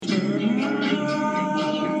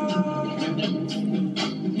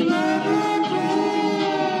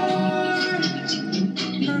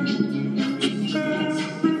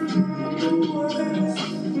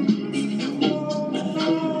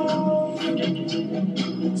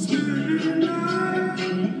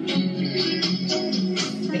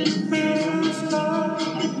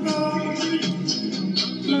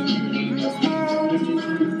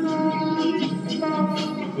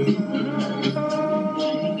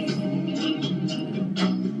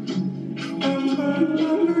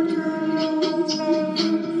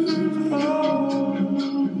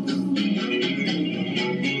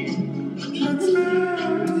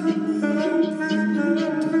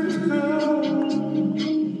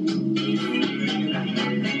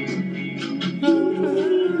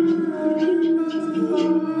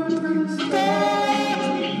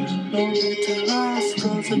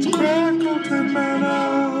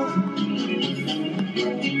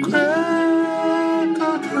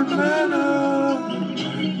Crackleton Manor,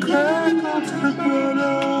 Crackleton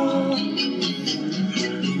Manor,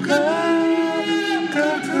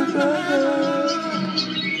 Crackleton Manor,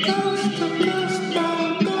 coast to coast,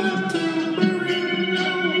 bound to Marino,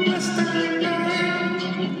 Western Isle,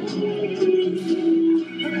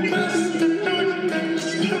 Western North and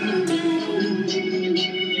South to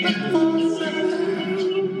the Falls of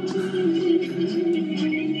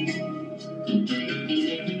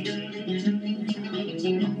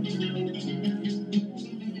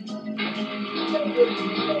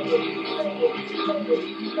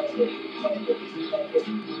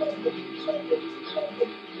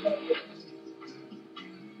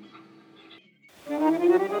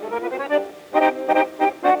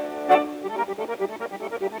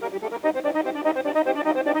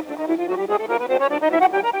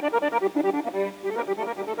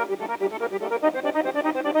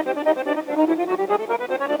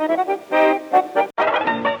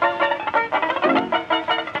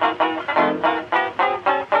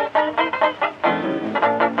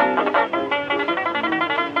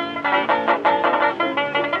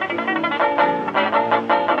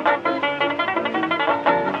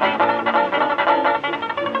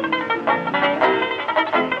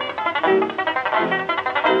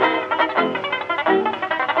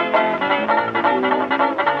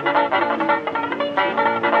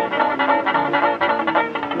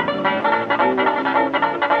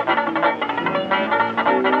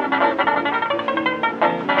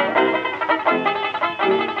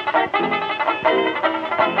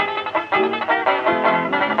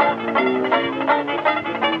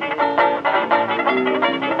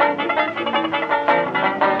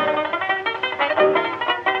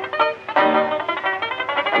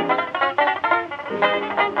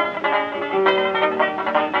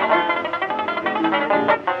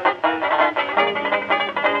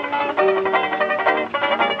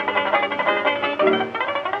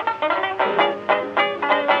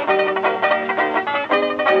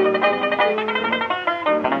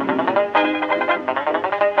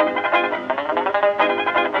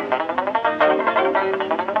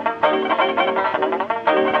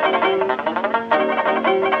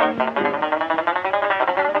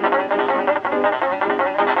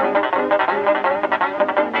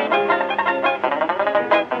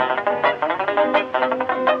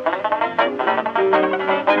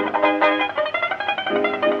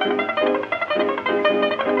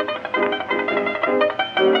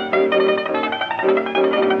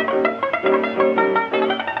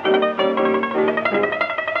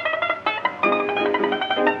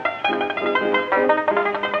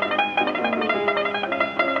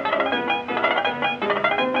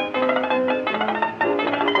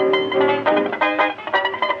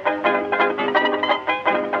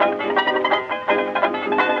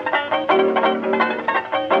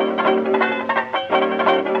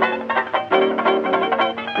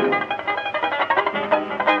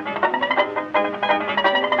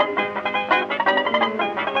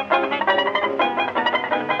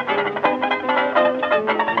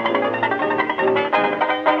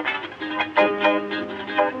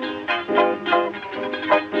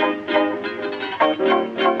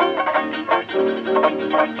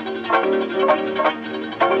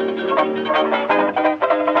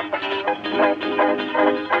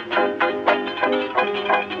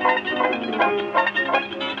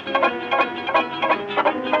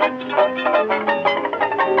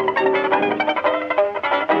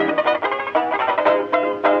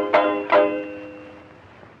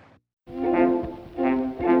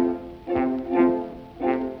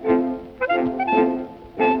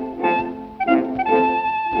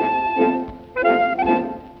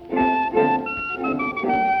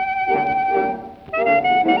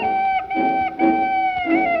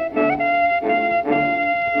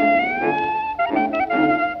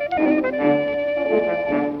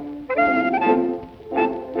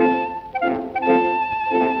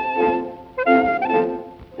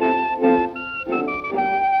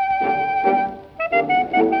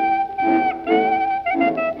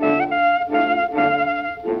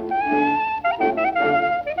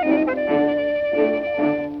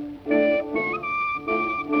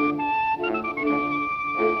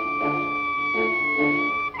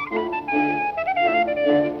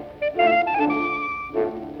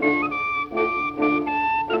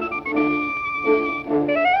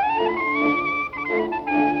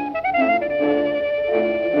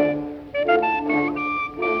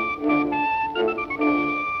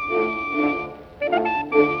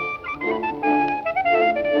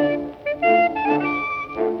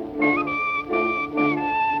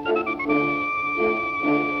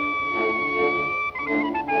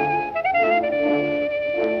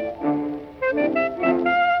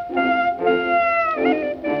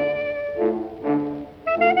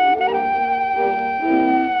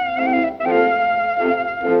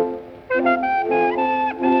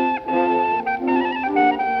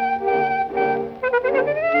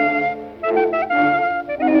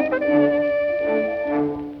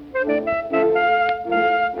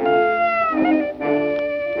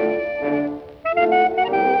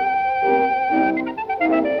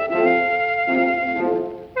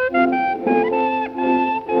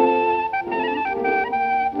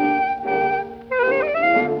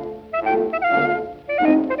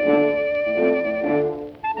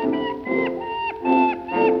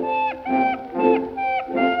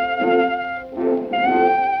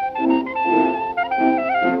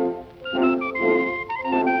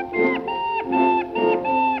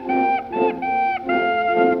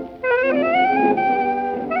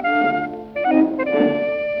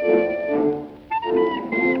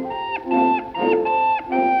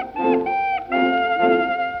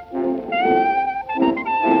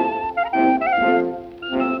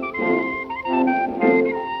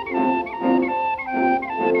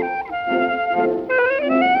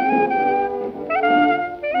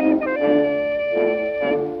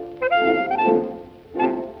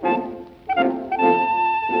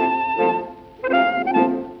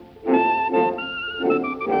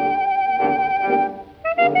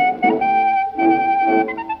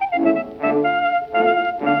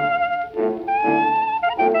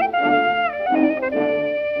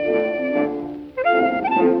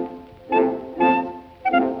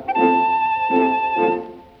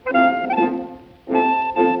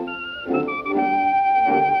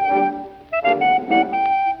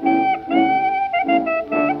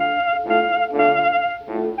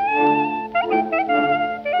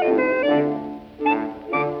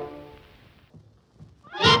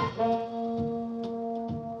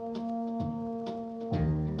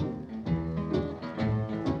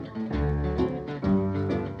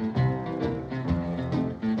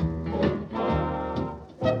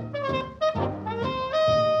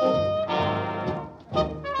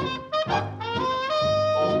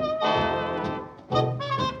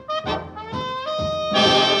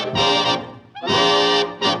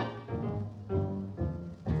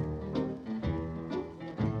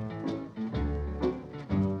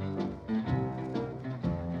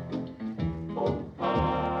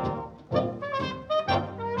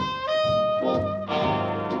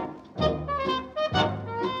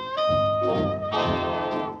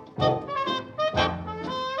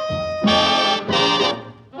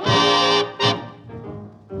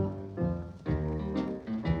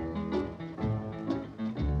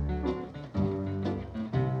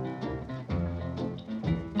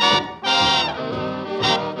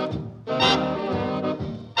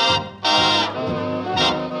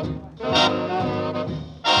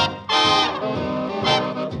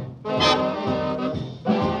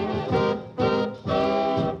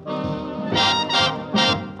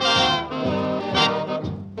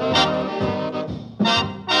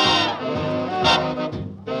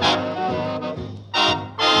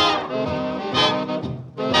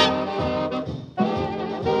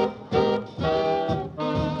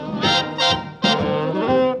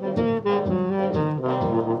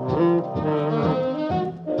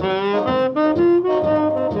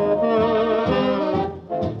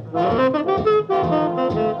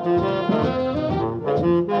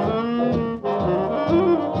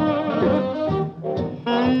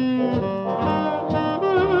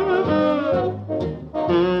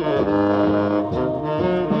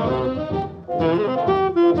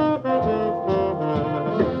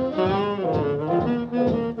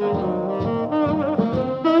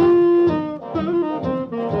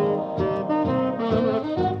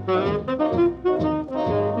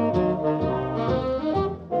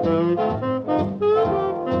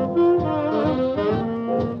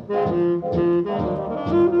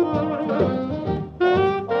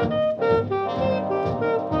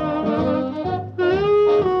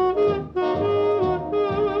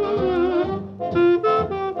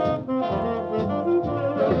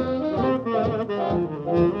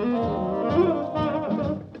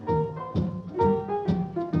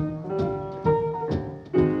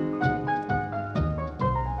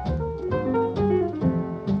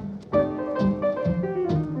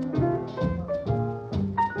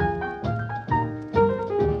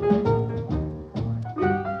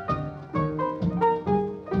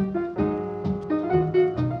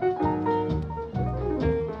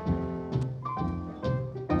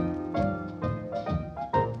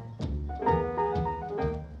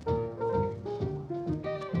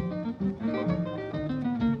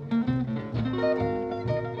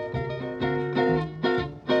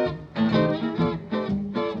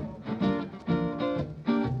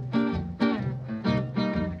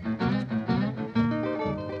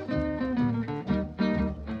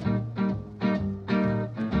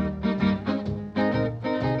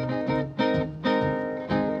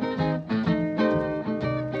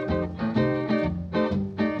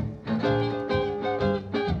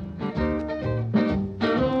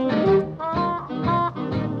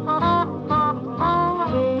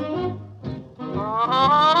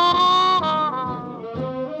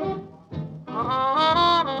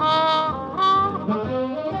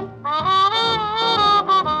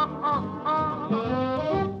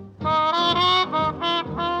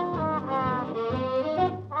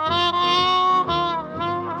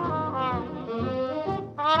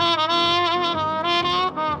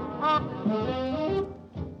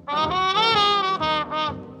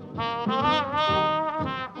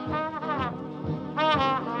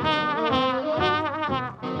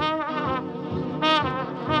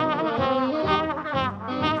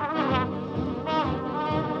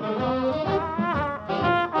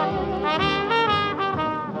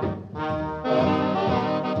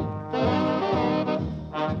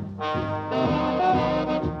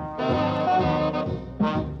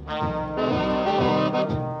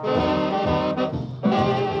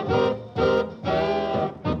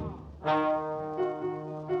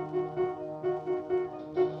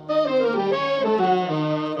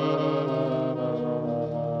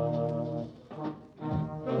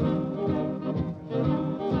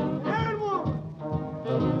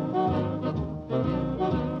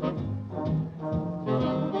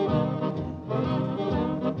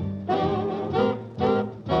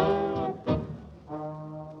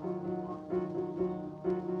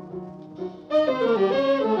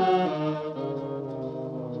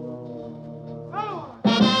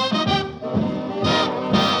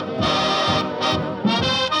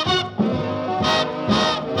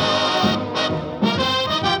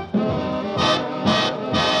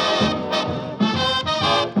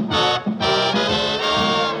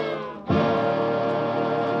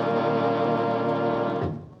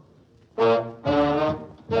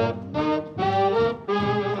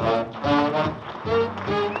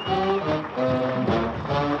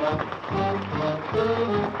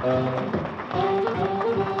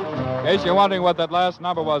case you're wondering what that last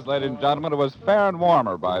number was, ladies and gentlemen, it was Fair and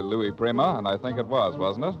Warmer by Louis Prima, and I think it was,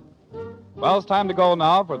 wasn't it? Well, it's time to go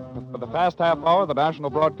now for the fast half hour. The National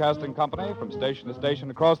Broadcasting Company, from station to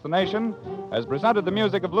station across the nation, has presented the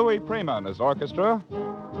music of Louis Prima and his orchestra,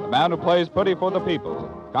 the man who plays Pretty for the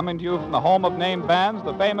People, coming to you from the home of named bands,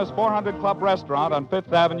 the famous 400 Club Restaurant on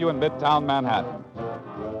Fifth Avenue in Midtown Manhattan.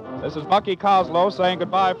 This is Bucky Coslow saying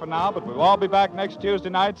goodbye for now, but we'll all be back next Tuesday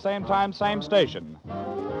night, same time, same station.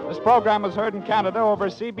 This program was heard in Canada over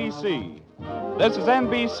CBC. This is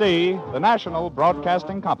NBC, the National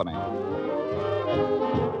Broadcasting Company.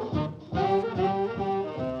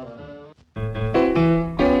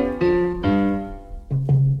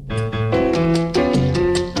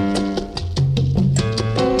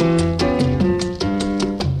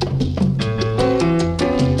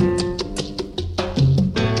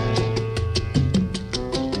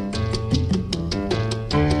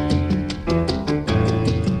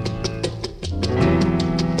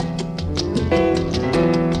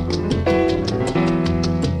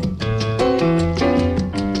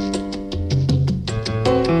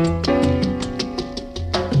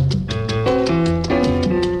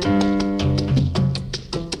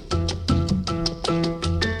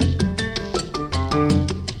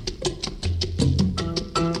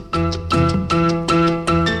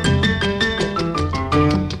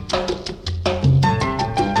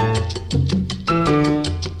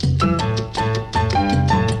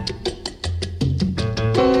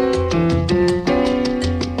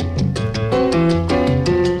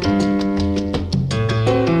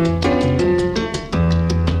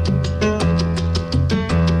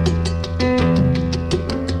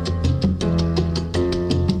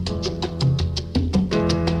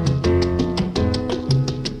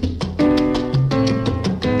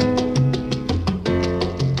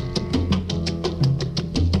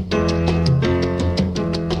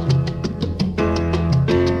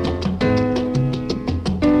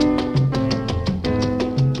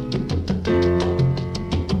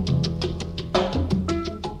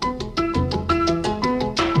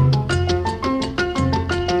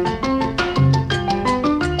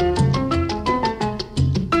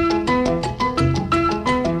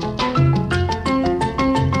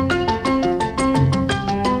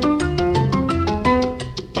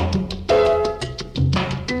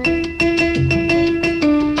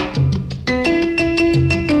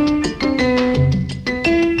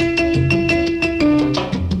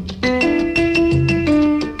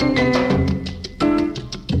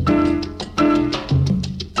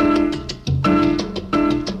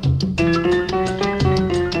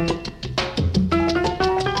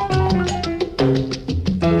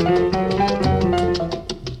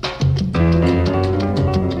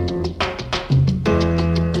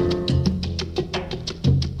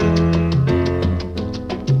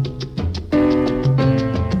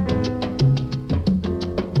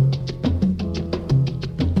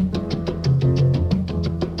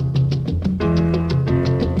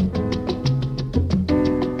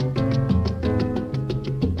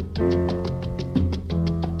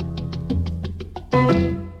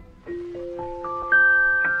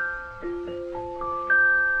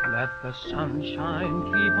 Let the sunshine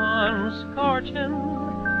keep on scorching,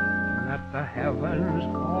 let the heavens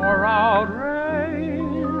pour out rain.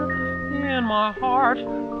 In my heart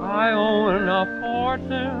I own a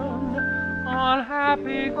fortune on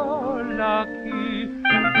happy-go-lucky.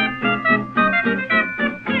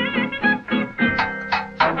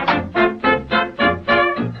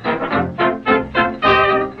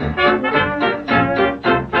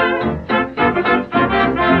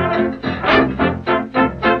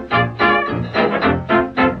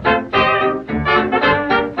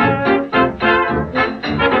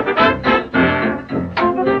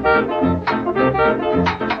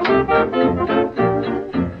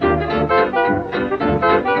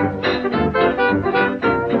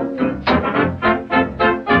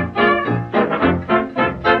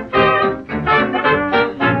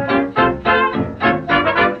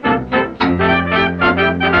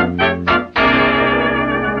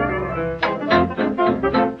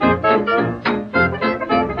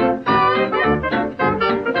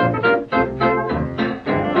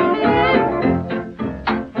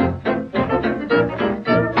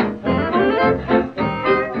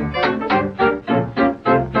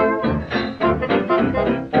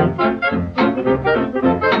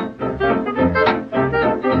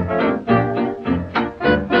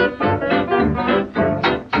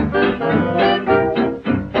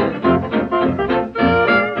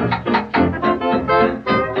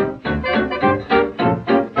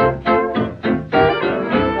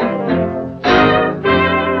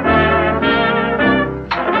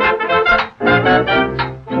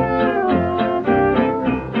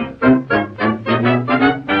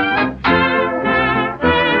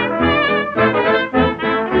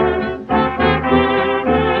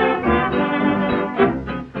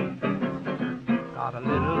 got a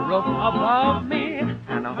little roof above me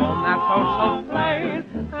and a home that's so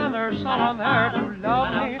plain. And there's someone there to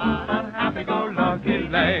love me on happy-go-lucky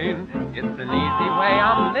lane. It's an easy way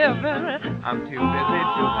I'm living, I'm too busy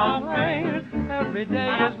to complain. Every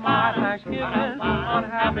day is my Thanksgiving on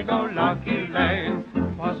happy-go-lucky lane.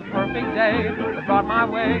 It was a perfect day that brought my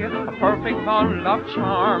way a perfect bundle of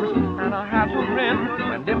charms. And I had to grin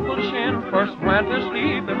when dimpled chin first went to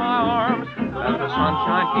sleep in my arms. Let the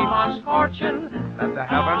sunshine keep on scorching, let the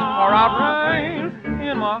heavens pour out rain.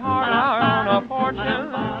 In my heart I earn a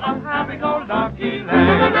fortune on happy-go-lucky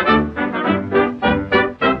lane.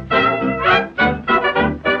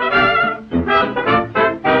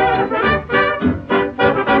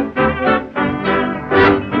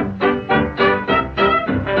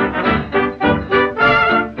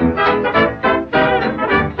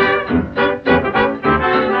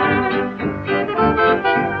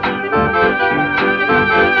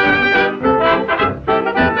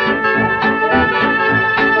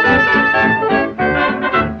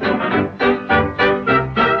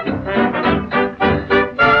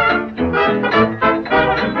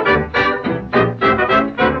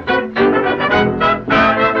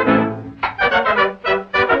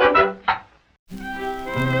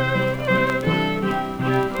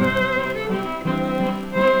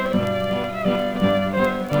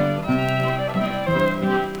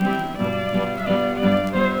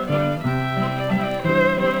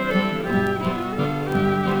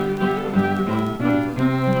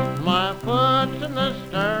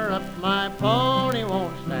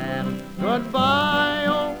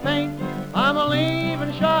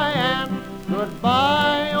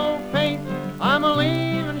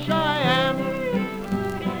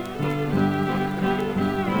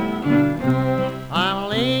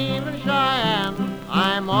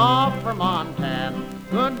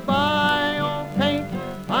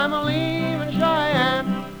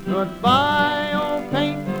 Goodbye, old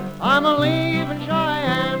paint, I'm a-leaving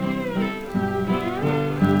Cheyenne.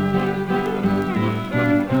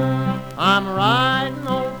 I'm riding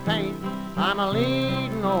old paint, I'm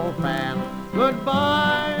a-leading old fan.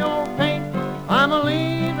 Goodbye, old paint, I'm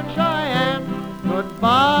a-leaving Cheyenne.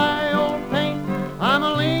 Goodbye, old paint, I'm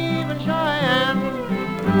a-leaving Cheyenne.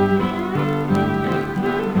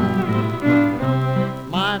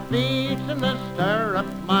 My feet's in the stirrup,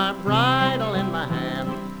 my bridle in my hand.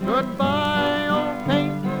 Goodbye, old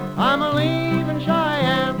paint, I'm a-leaving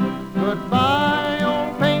Cheyenne. Goodbye,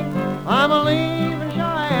 old paint, I'm a-leaving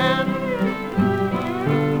Cheyenne.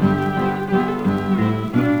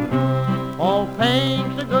 Old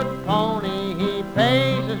paint's a good pony, he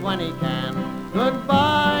paces when he can.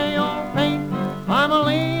 Goodbye, old paint, I'm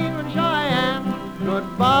a-leaving Cheyenne.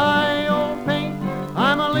 Goodbye, old paint,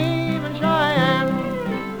 I'm a-leaving Cheyenne.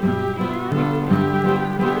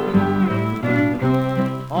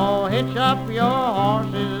 Oh, hitch up your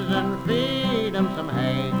horses and feed 'em some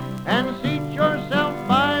hay, and seat yourself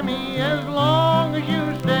by me as long as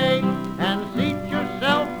you stay, and seat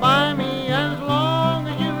yourself by me as long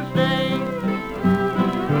as you stay.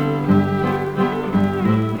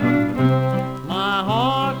 My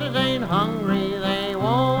horses ain't hungry, they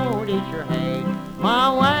won't eat your hay. My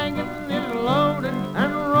wagon is loaded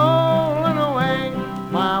and rolling away.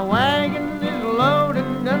 My wagon is loaded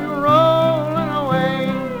and rolling away.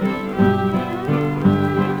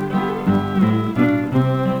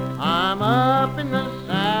 I'm up in the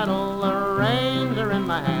saddle, the reins are in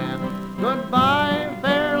my hand. Goodbye,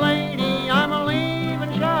 fair lady, I'm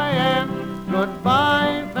a-leaving Cheyenne.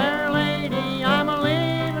 Goodbye, fair lady, I'm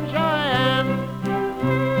a-leaving Cheyenne.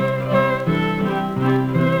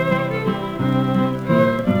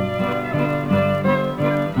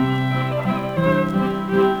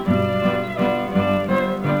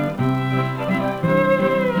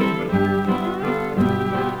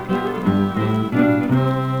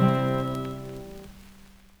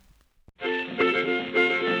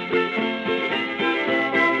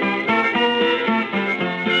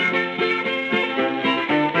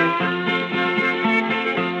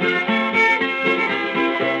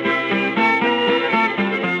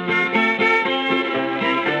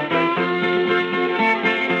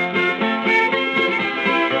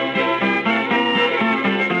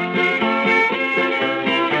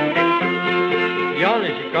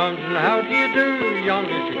 Yonder she comes and how do you do?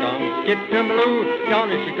 Yonder she comes, skip-to-maloo.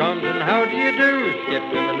 Yonder she comes and how do you do?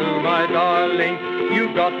 Skip-to-maloo, my darling.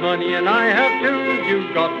 You've got money and I have too.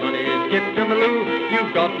 You've got money, skip-to-maloo.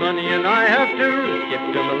 You've got money and I have too.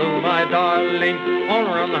 Skip-to-maloo, my darling. All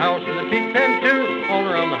around the house in the pig pen too. All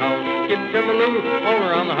around the house, skip-to-maloo. All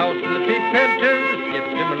around the house in the pig pen too.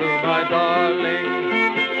 Skip-to-maloo, my darling.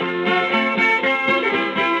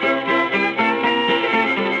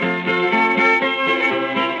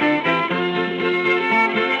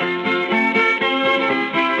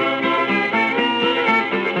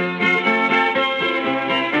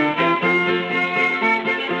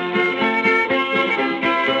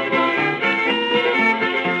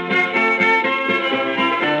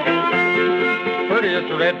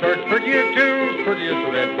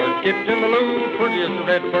 Skip-Timaloo, prettiest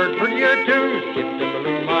redbird, prettier too.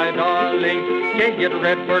 Skip-Timaloo, my darling. Can't get a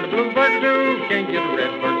redbird, a bluebird do. Can't get a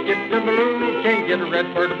redbird, skip-Timaloo. Can't get a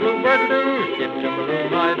redbird, a bluebird do.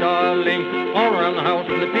 Skip-Timaloo, my darling. All around the house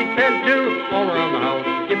and the peak bed too. All around the house,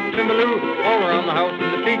 skip-Timaloo. All around the house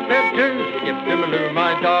and the peak bed too. Skip-Timaloo,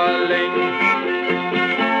 my darling.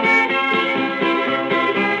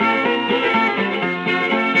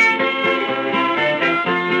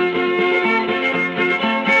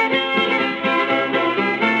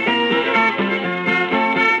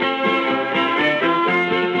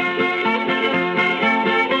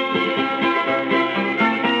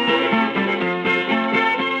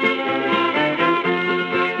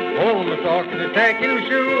 Tack in the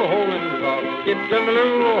shoe, a hole in the sock.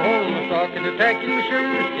 Skip-Timaloo, a hole in the sock and a tack in the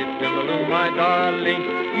shoe. Skip-Timaloo, my darling.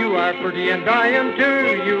 You are pretty and I am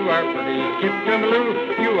too. You are pretty,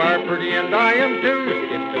 Skip-Timaloo. You are pretty and I am too.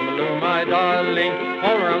 Skip-Timaloo, my darling.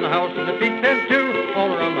 All around the house and the peak pen too.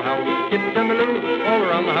 All around the house, Skip-Timaloo. All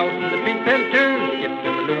around the house and the peak pen too.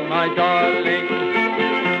 Skip-Timaloo, my darling.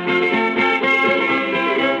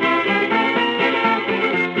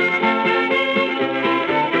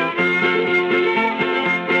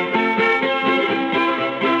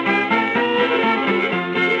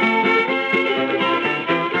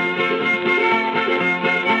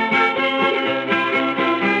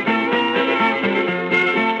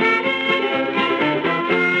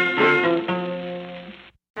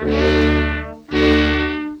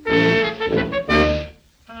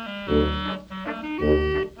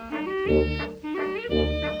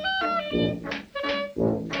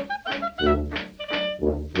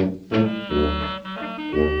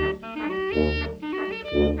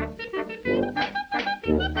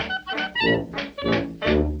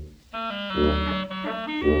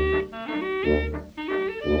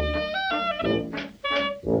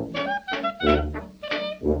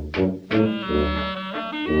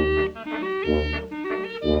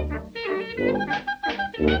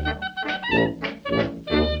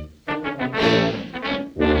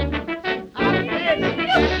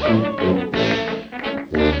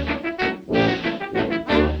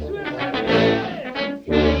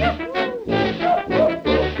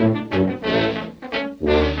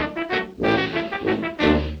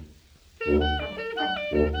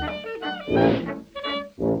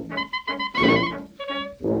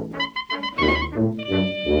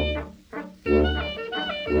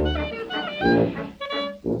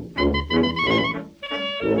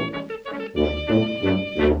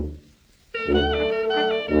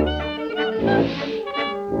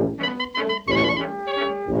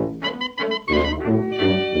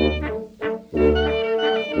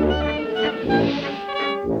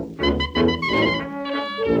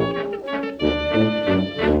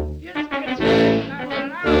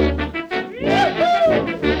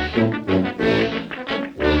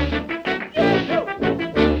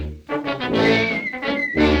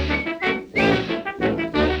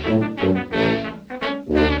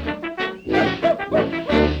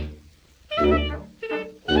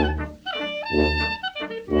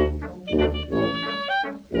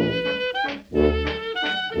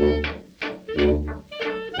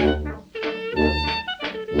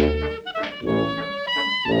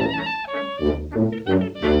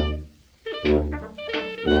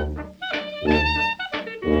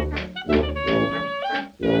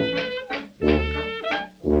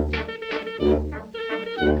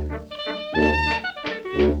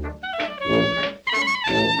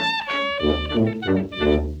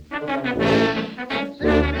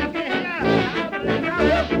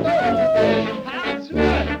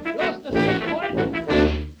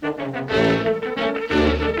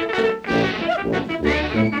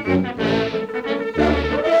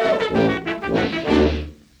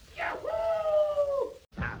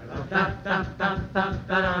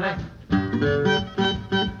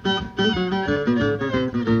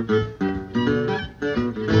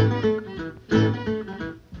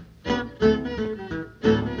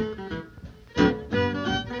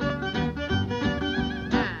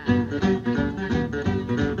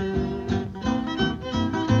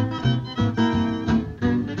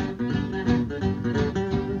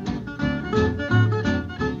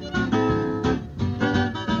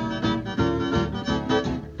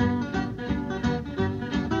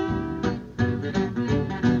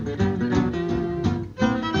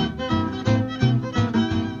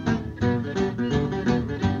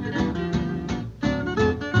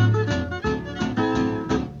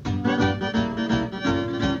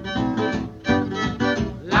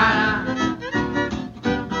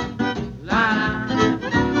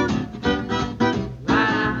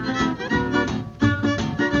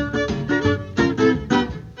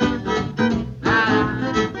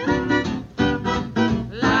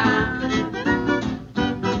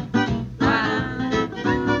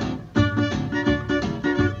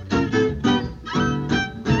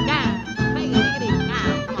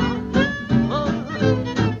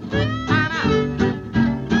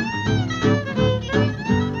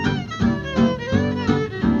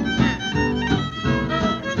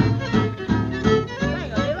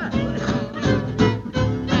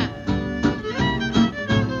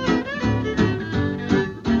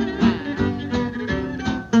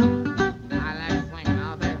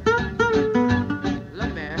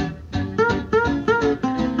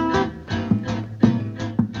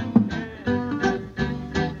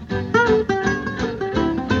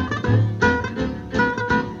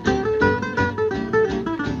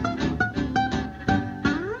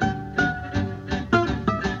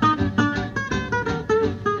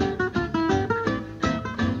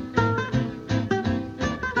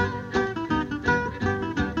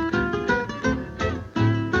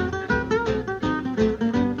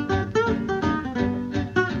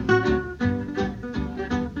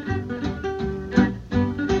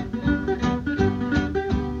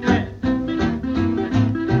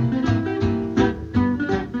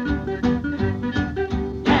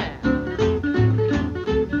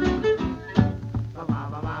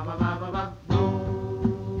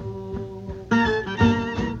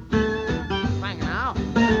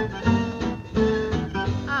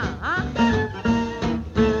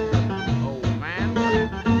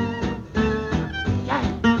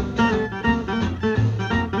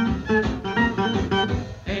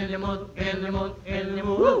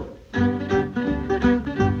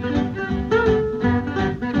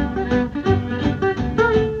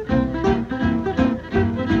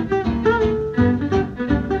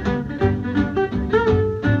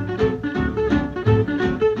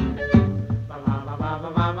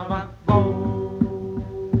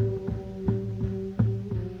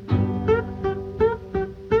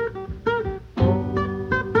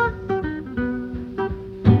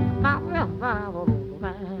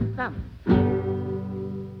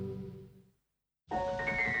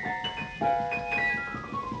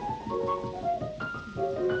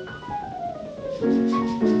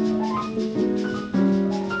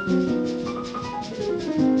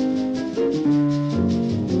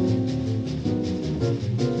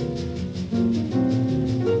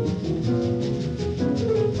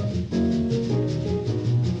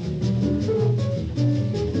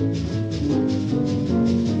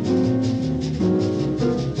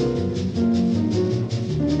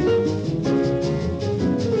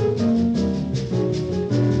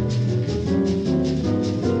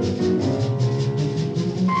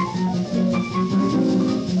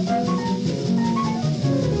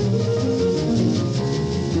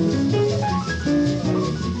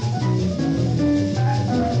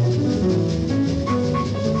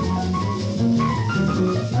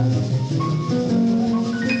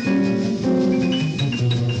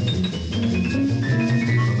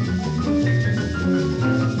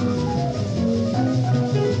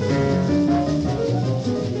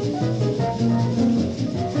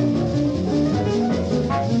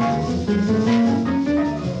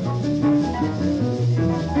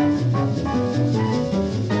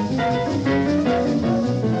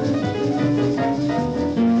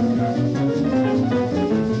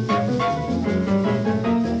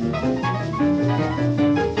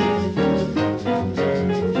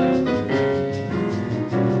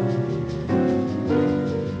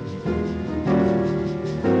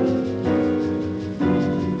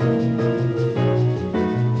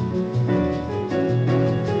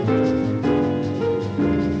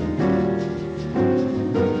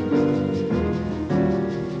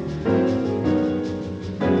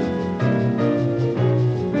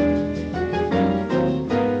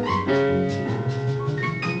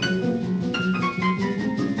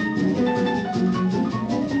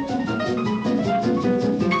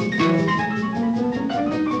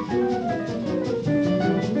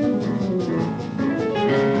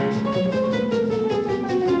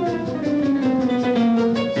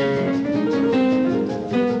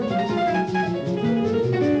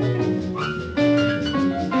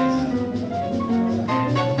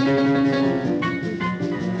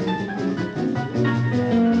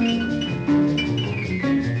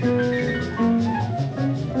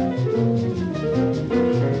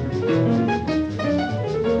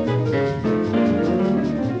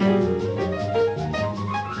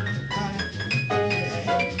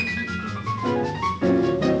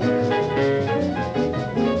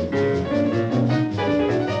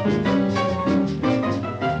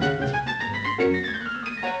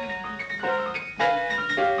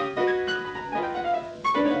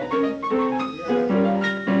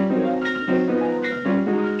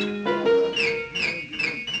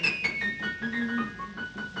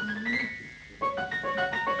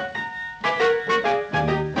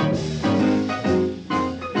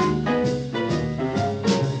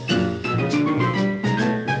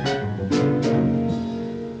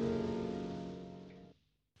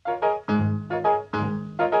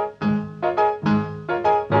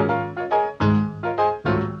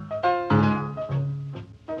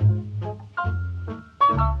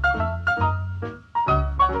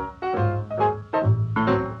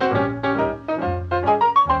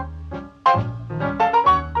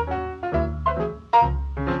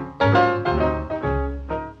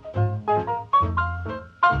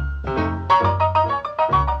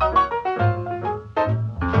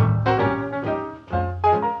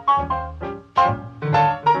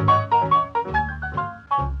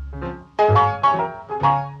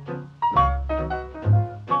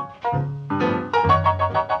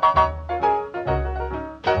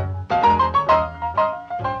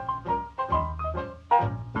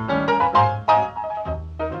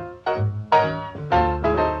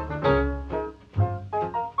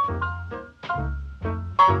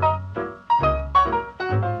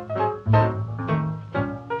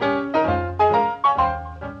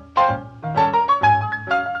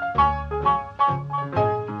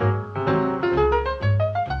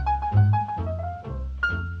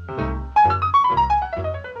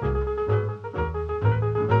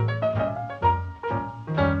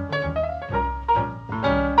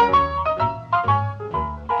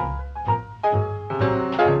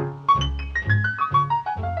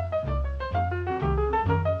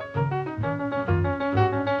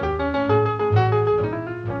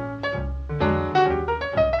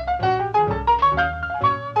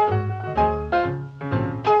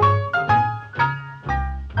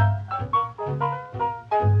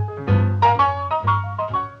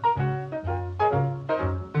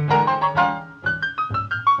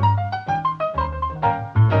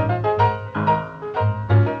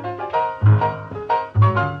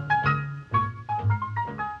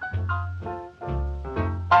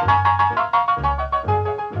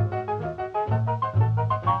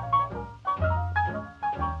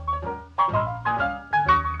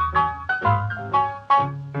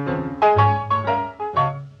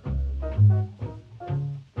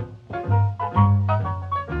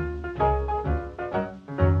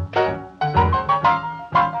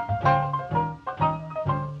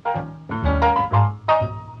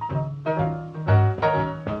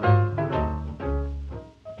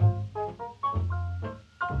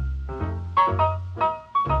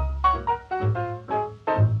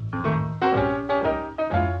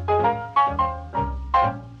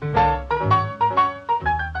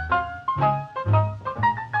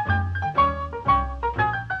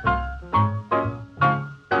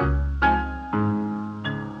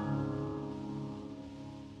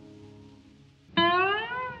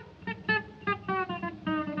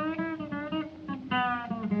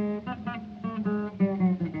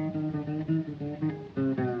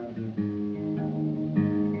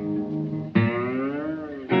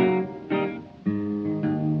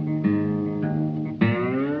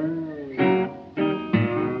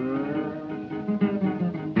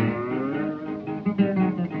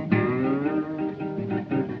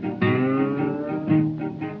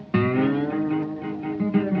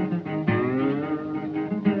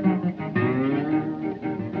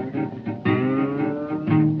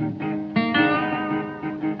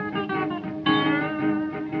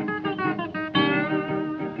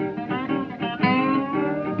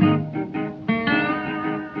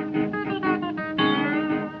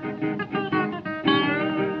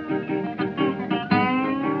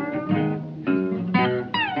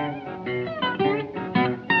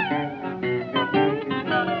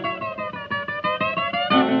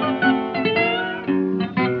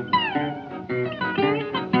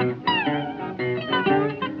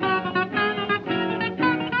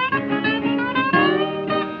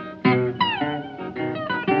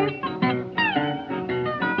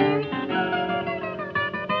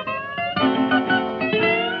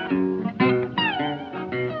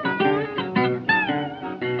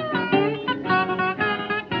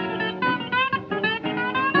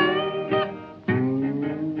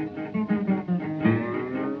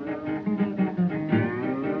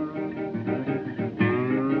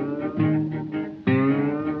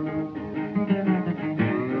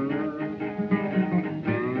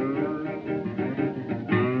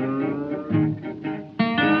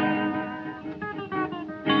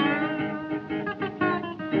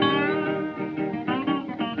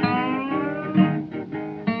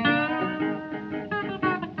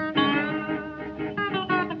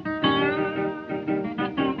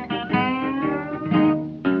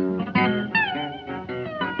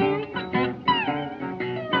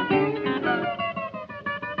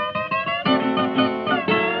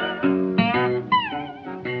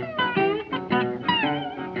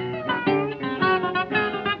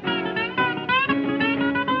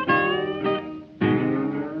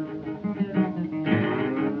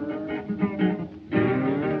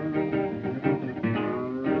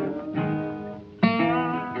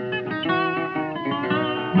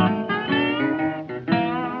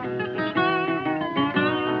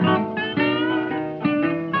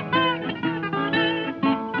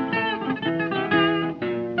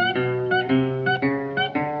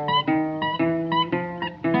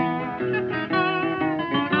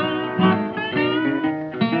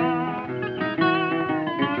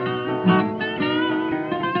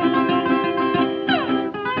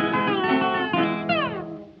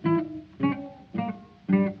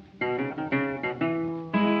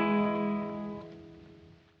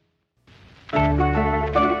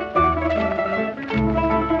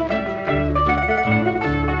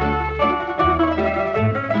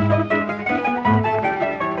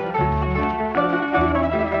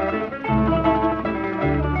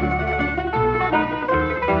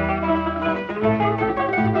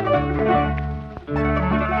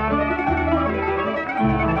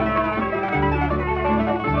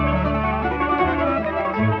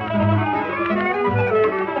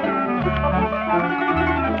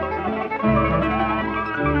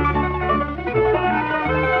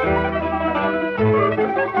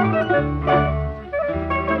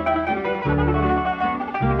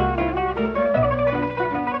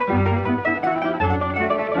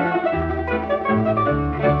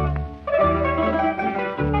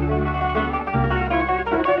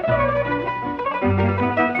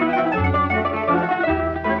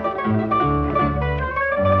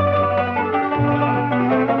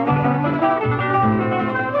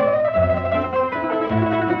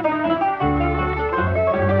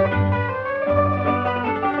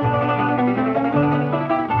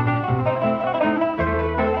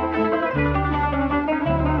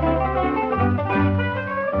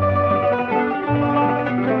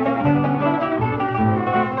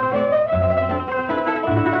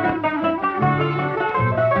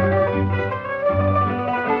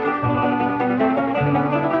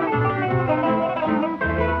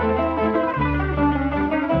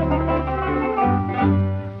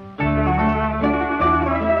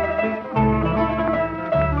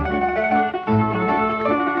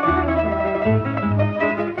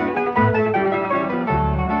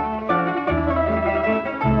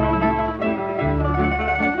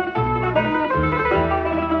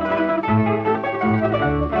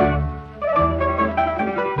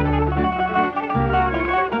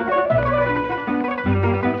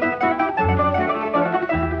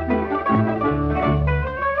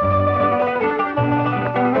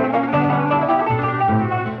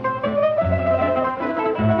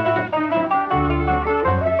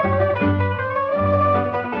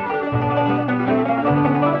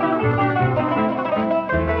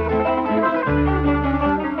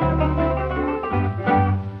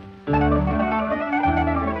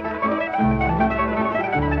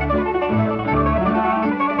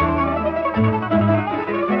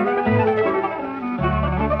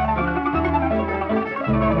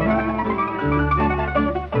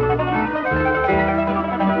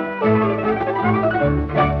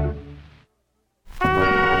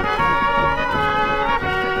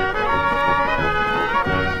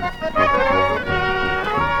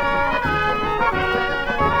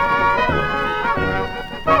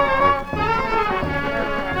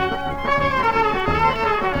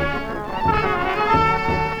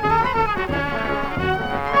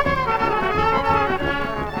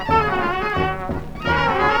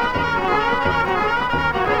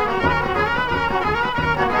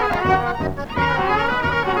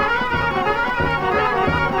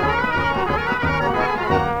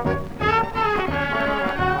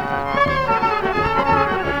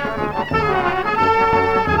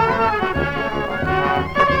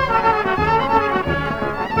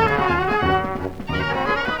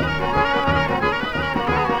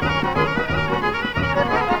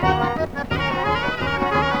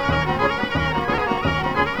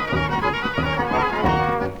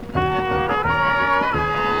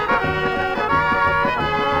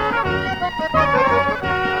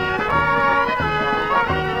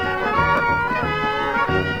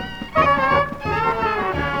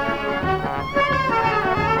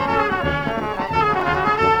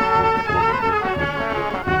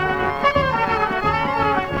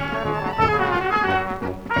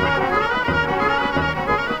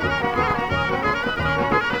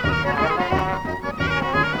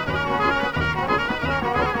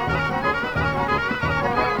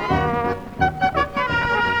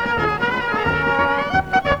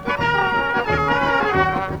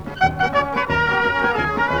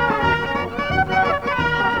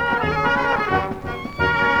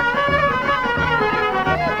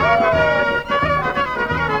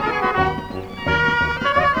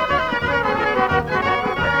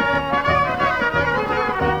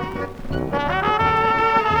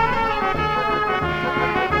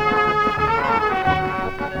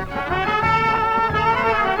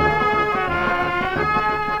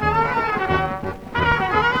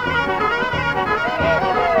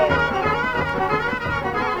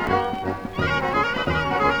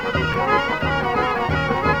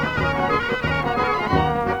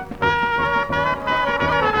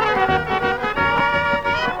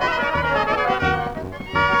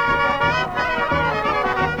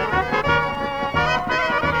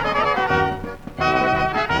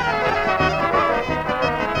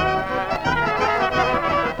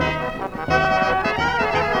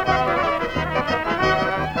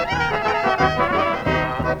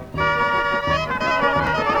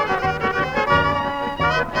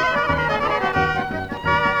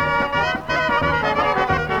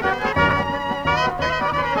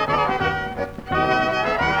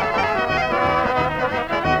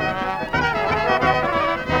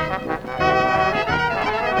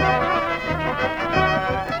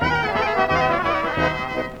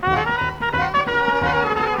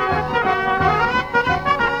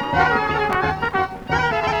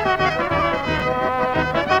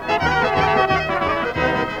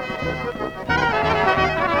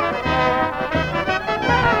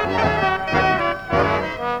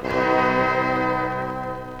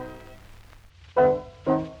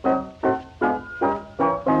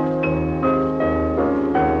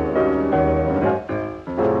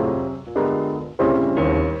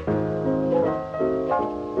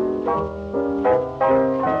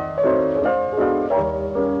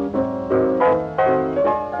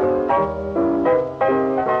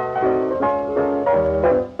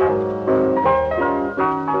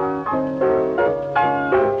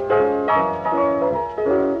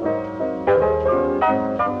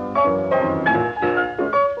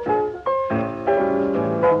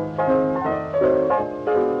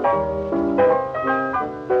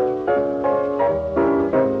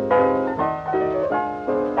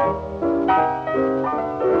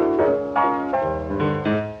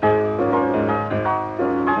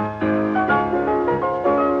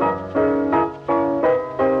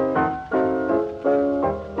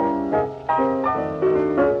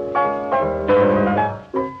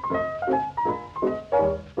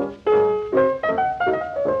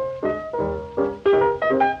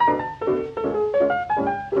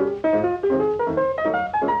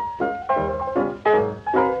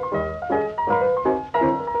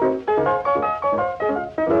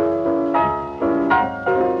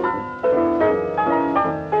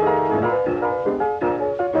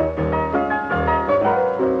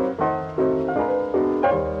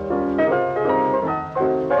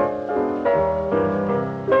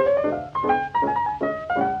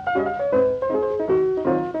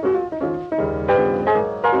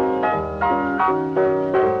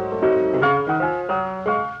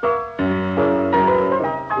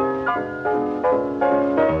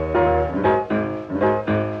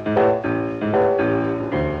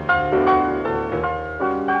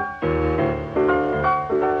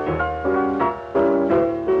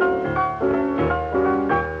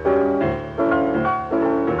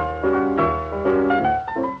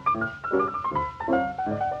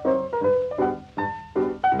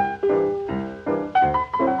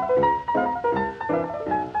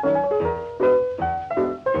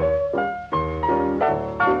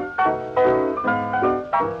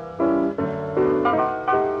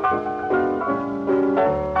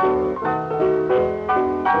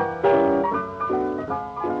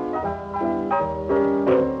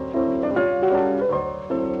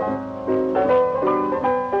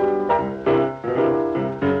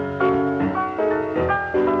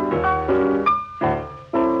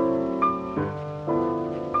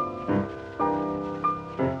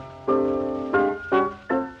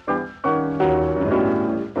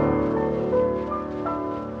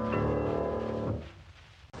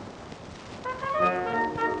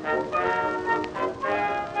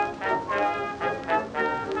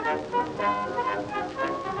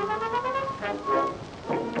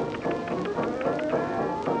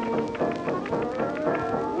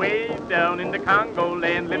 down in the Congo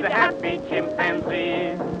land lived a happy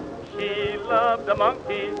chimpanzee. She loved the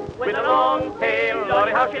monkey with a long tail.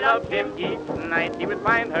 Lordy, how she loved him. Each night he would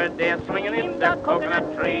find her there swinging in the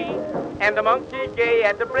coconut tree. And the monkey gay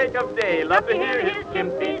at the break of day loved to hear his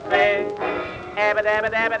chimpy say, abba dabba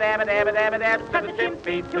dabba dabba dabba dabba dab, said the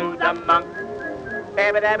chimpy to the monk.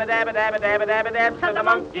 Dabba dabba dabba dabba dabba dabba dab, said the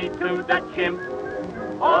monkey to the chimp.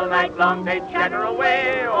 All night long they chatter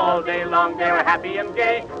away, all day long they were happy and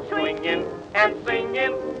gay, swinging and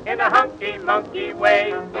singing in a hunky-monkey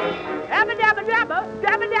way. Dabba dabba dabba,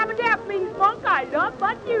 dabba dabba dab means monk I love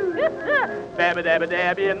but you. Dabba dabba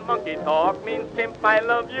dabby in monkey talk means chimp I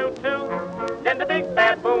love you too. Then the big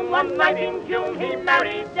baboon one night in June he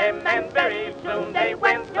married them, and very soon they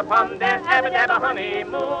went upon their abba dabba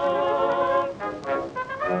honeymoon.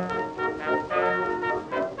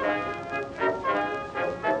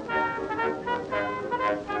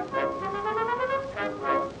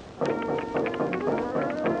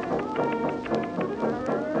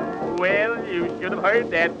 Well, you should have heard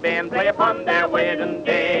that band play upon their wedding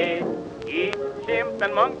day. Each chimp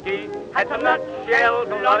and monkey had some nutshells,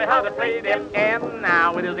 and Lordy, how they played them. And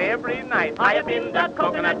now it is every night high up in the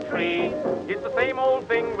coconut tree. It's the same old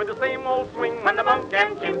thing with the same old swing when the monk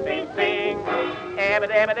and chimpy sing. Abba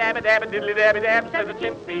dabba dabba dabba diddly dabby dab, says the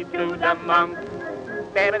chimpy to the monk.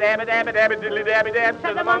 Dabba dabba dabba dabba diddly dabby dab,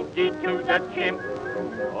 says the monkey to the chimp.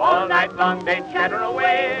 All night long they chatter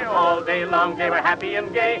away, all day long they were happy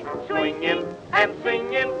and gay, swinging and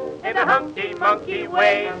singing in a hunky-monkey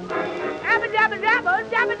way. Abba dabba dabba,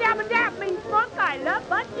 dabba dabba dab means monk I love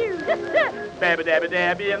but you. Dabba dabba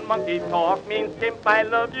dabby and monkey talk means chimp I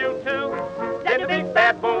love you too. Then the big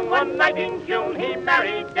baboon one night in June he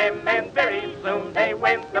married them, and very soon they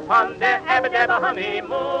went upon their abba dabba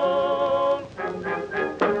honeymoon.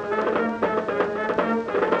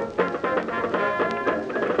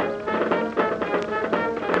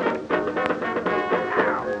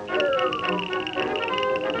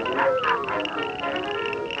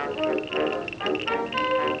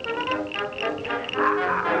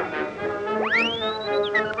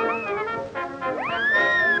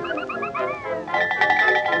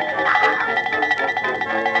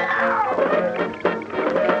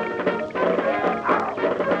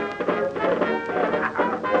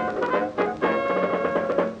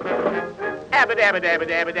 Abba dabba dabba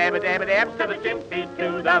dabba dabba dabba dab, said the chimpy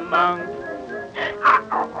to the monk.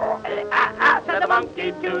 Said the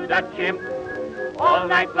monkey to the chimp. All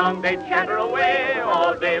night long they chatter away,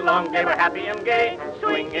 all day long they were happy and gay,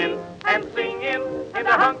 swinging and singing in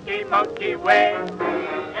the hunky-monkey way.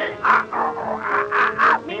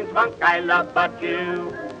 Means monk I love but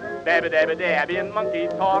you. Dabba dabba dabby and monkey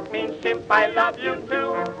talk means chimp I love you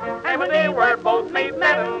too. And when they were both made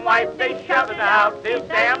man and wife, they shouted out, this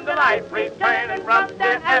damn the life, returning from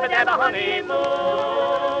their abba dabba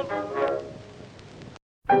honeymoon.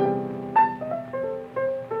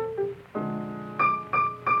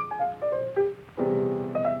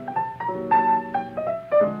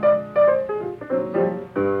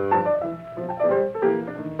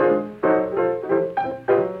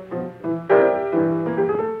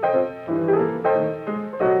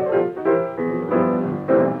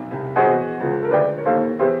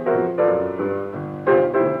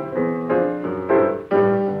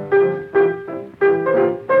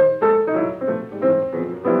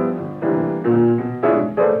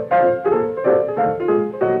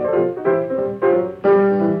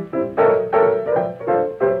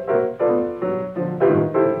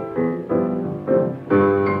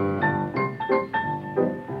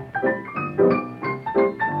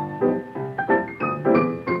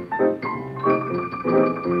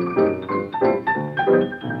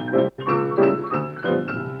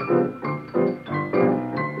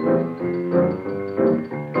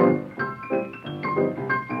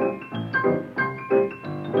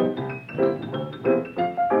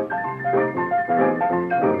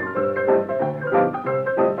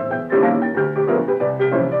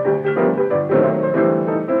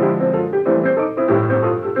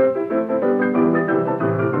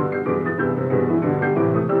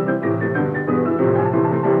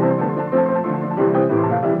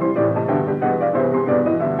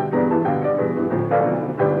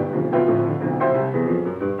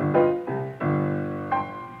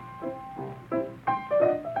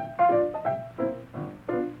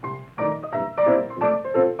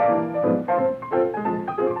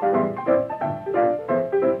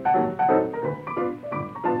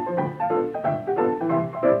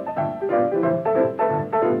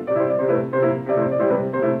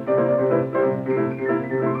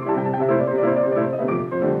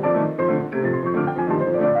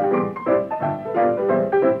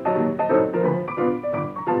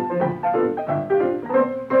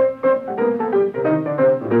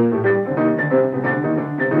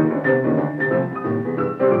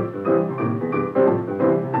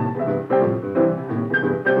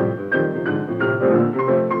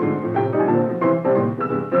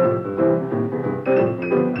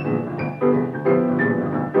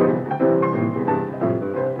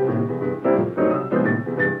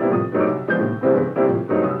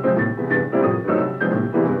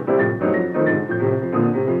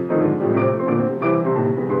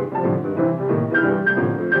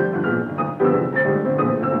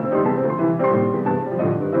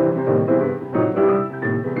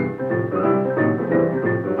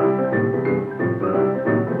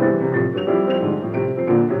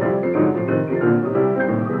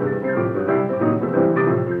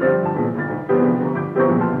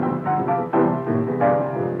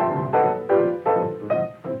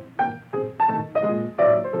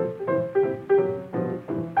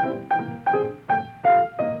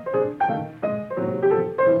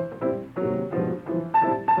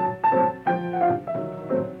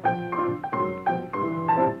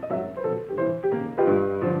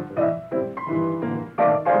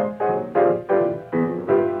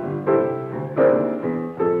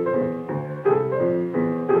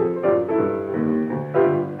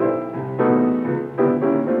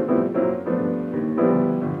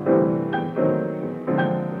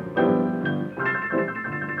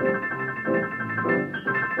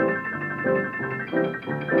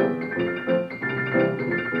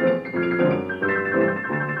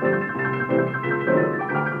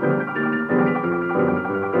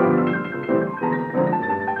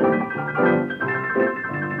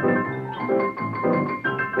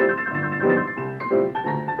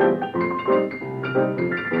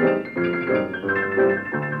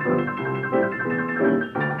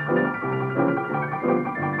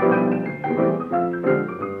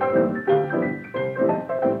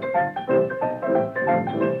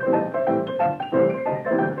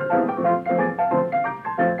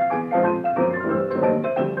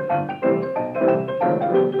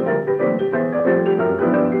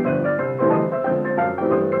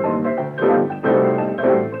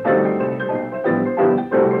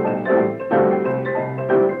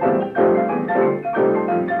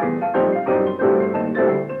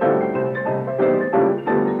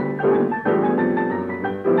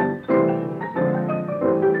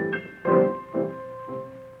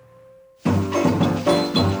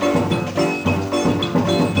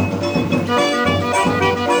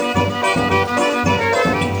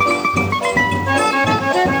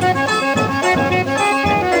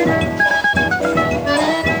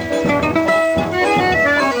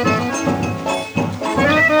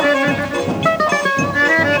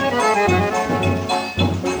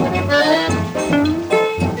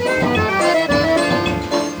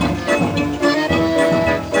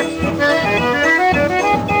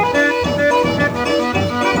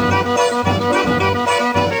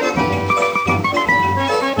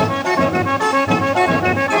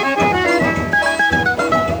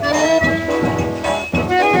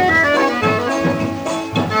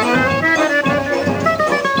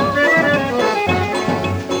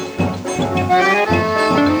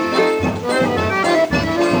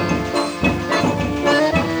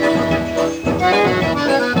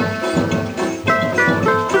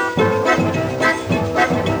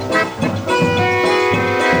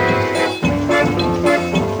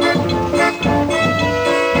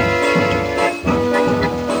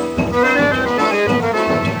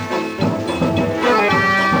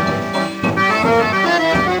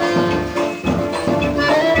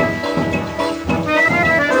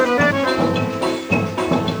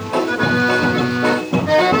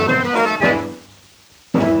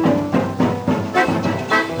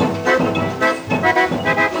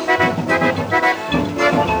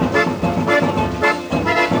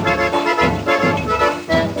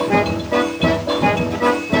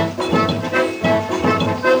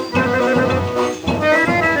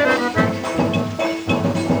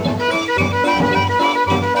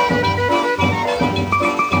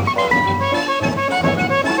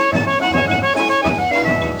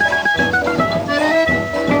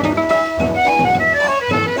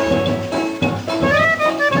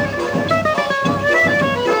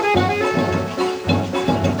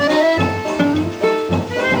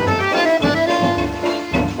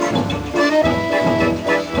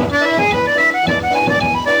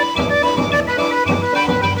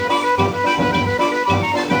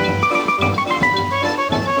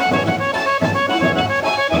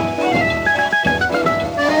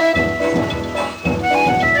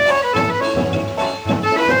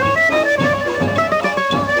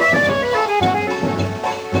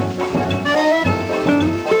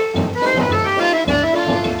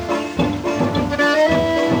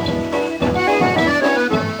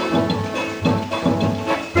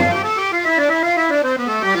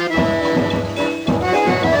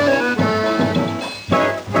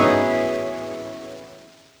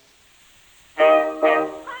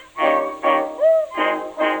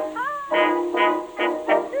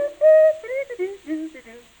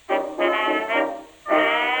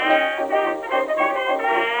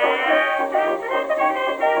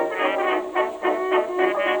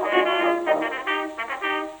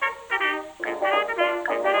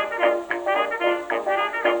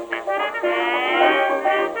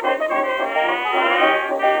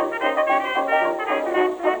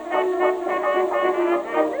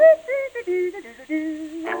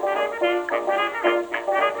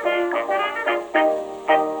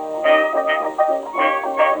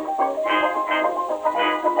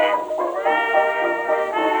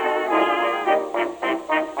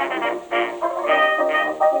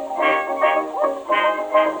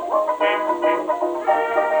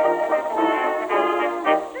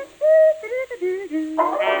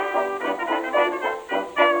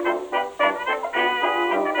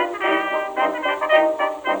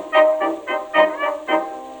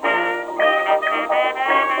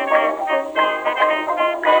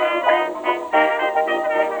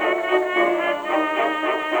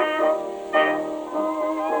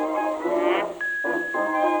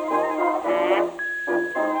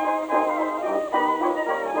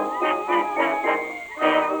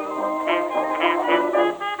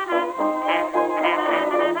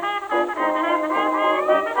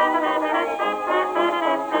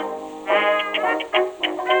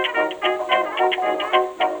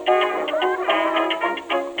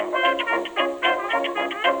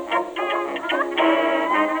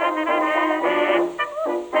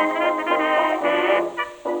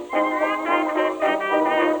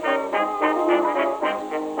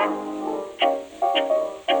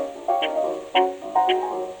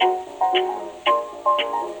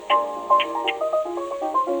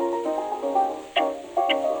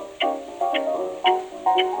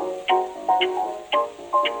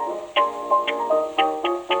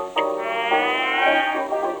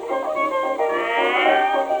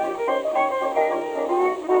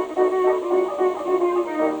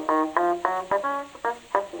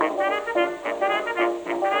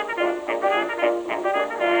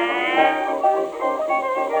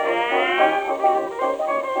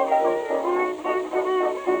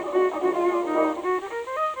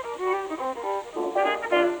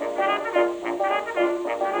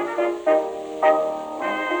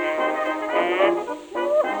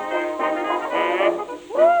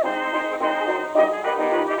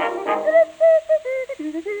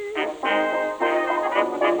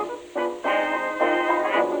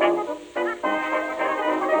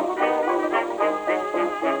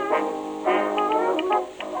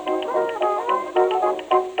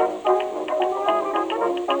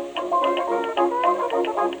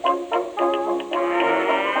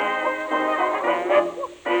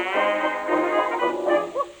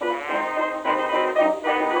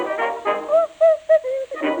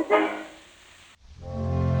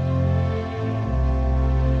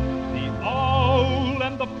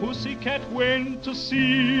 Pussycat went to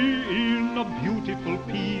sea in a beautiful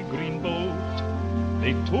pea green boat.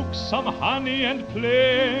 They took some honey and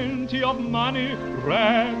plenty of money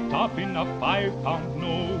wrapped up in a 5-pound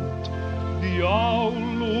note. The owl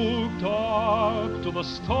looked up to the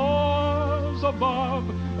stars above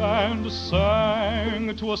and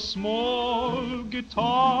sang to a small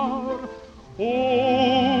guitar.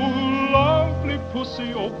 Oh, lovely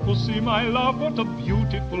pussy, oh pussy, my love, what a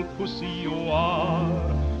beautiful pussy you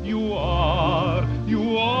are. You are,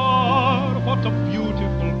 what a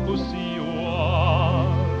beautiful pussy you are.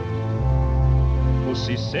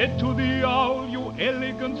 Pussy said to the owl, you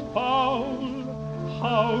elegant fowl,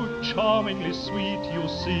 how charmingly sweet you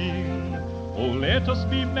sing. Oh, let us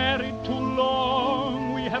be married, too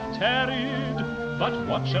long we have tarried, but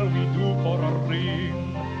what shall we do for a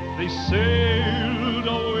ring? They sailed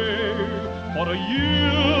away for a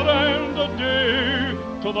year and a day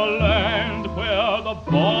to the land where the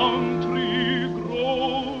balm tree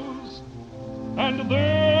grows. And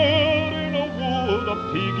there in a wood a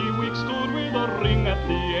piggy wig stood with a ring at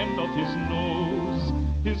the end of his nose.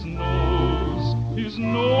 His nose, his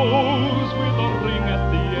nose, with a ring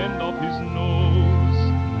at the end of his nose.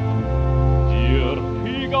 Dear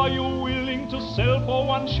pig, are you willing to sell for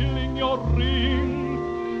 1 shilling your ring?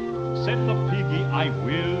 Said the piggy, I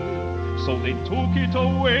will. So they took it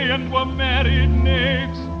away and were married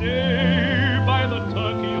next day by the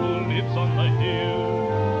turkey who lives on the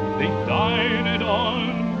hill. They dined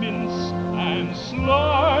on mince and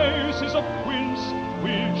slices of quince,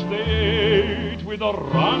 which they ate with a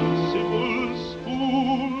runcible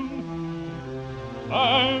spoon.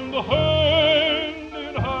 And hand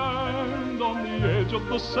in hand on the edge of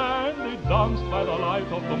the sand they danced by the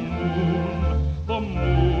light of the moon. The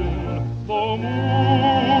moon, the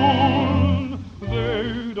moon,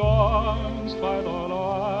 they danced by the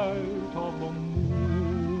light of the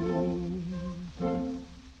moon.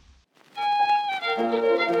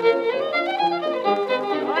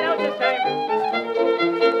 On out this time.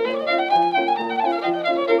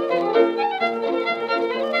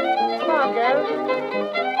 Come on, girls.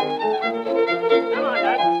 Come on,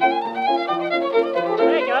 lad.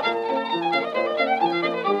 Wake up.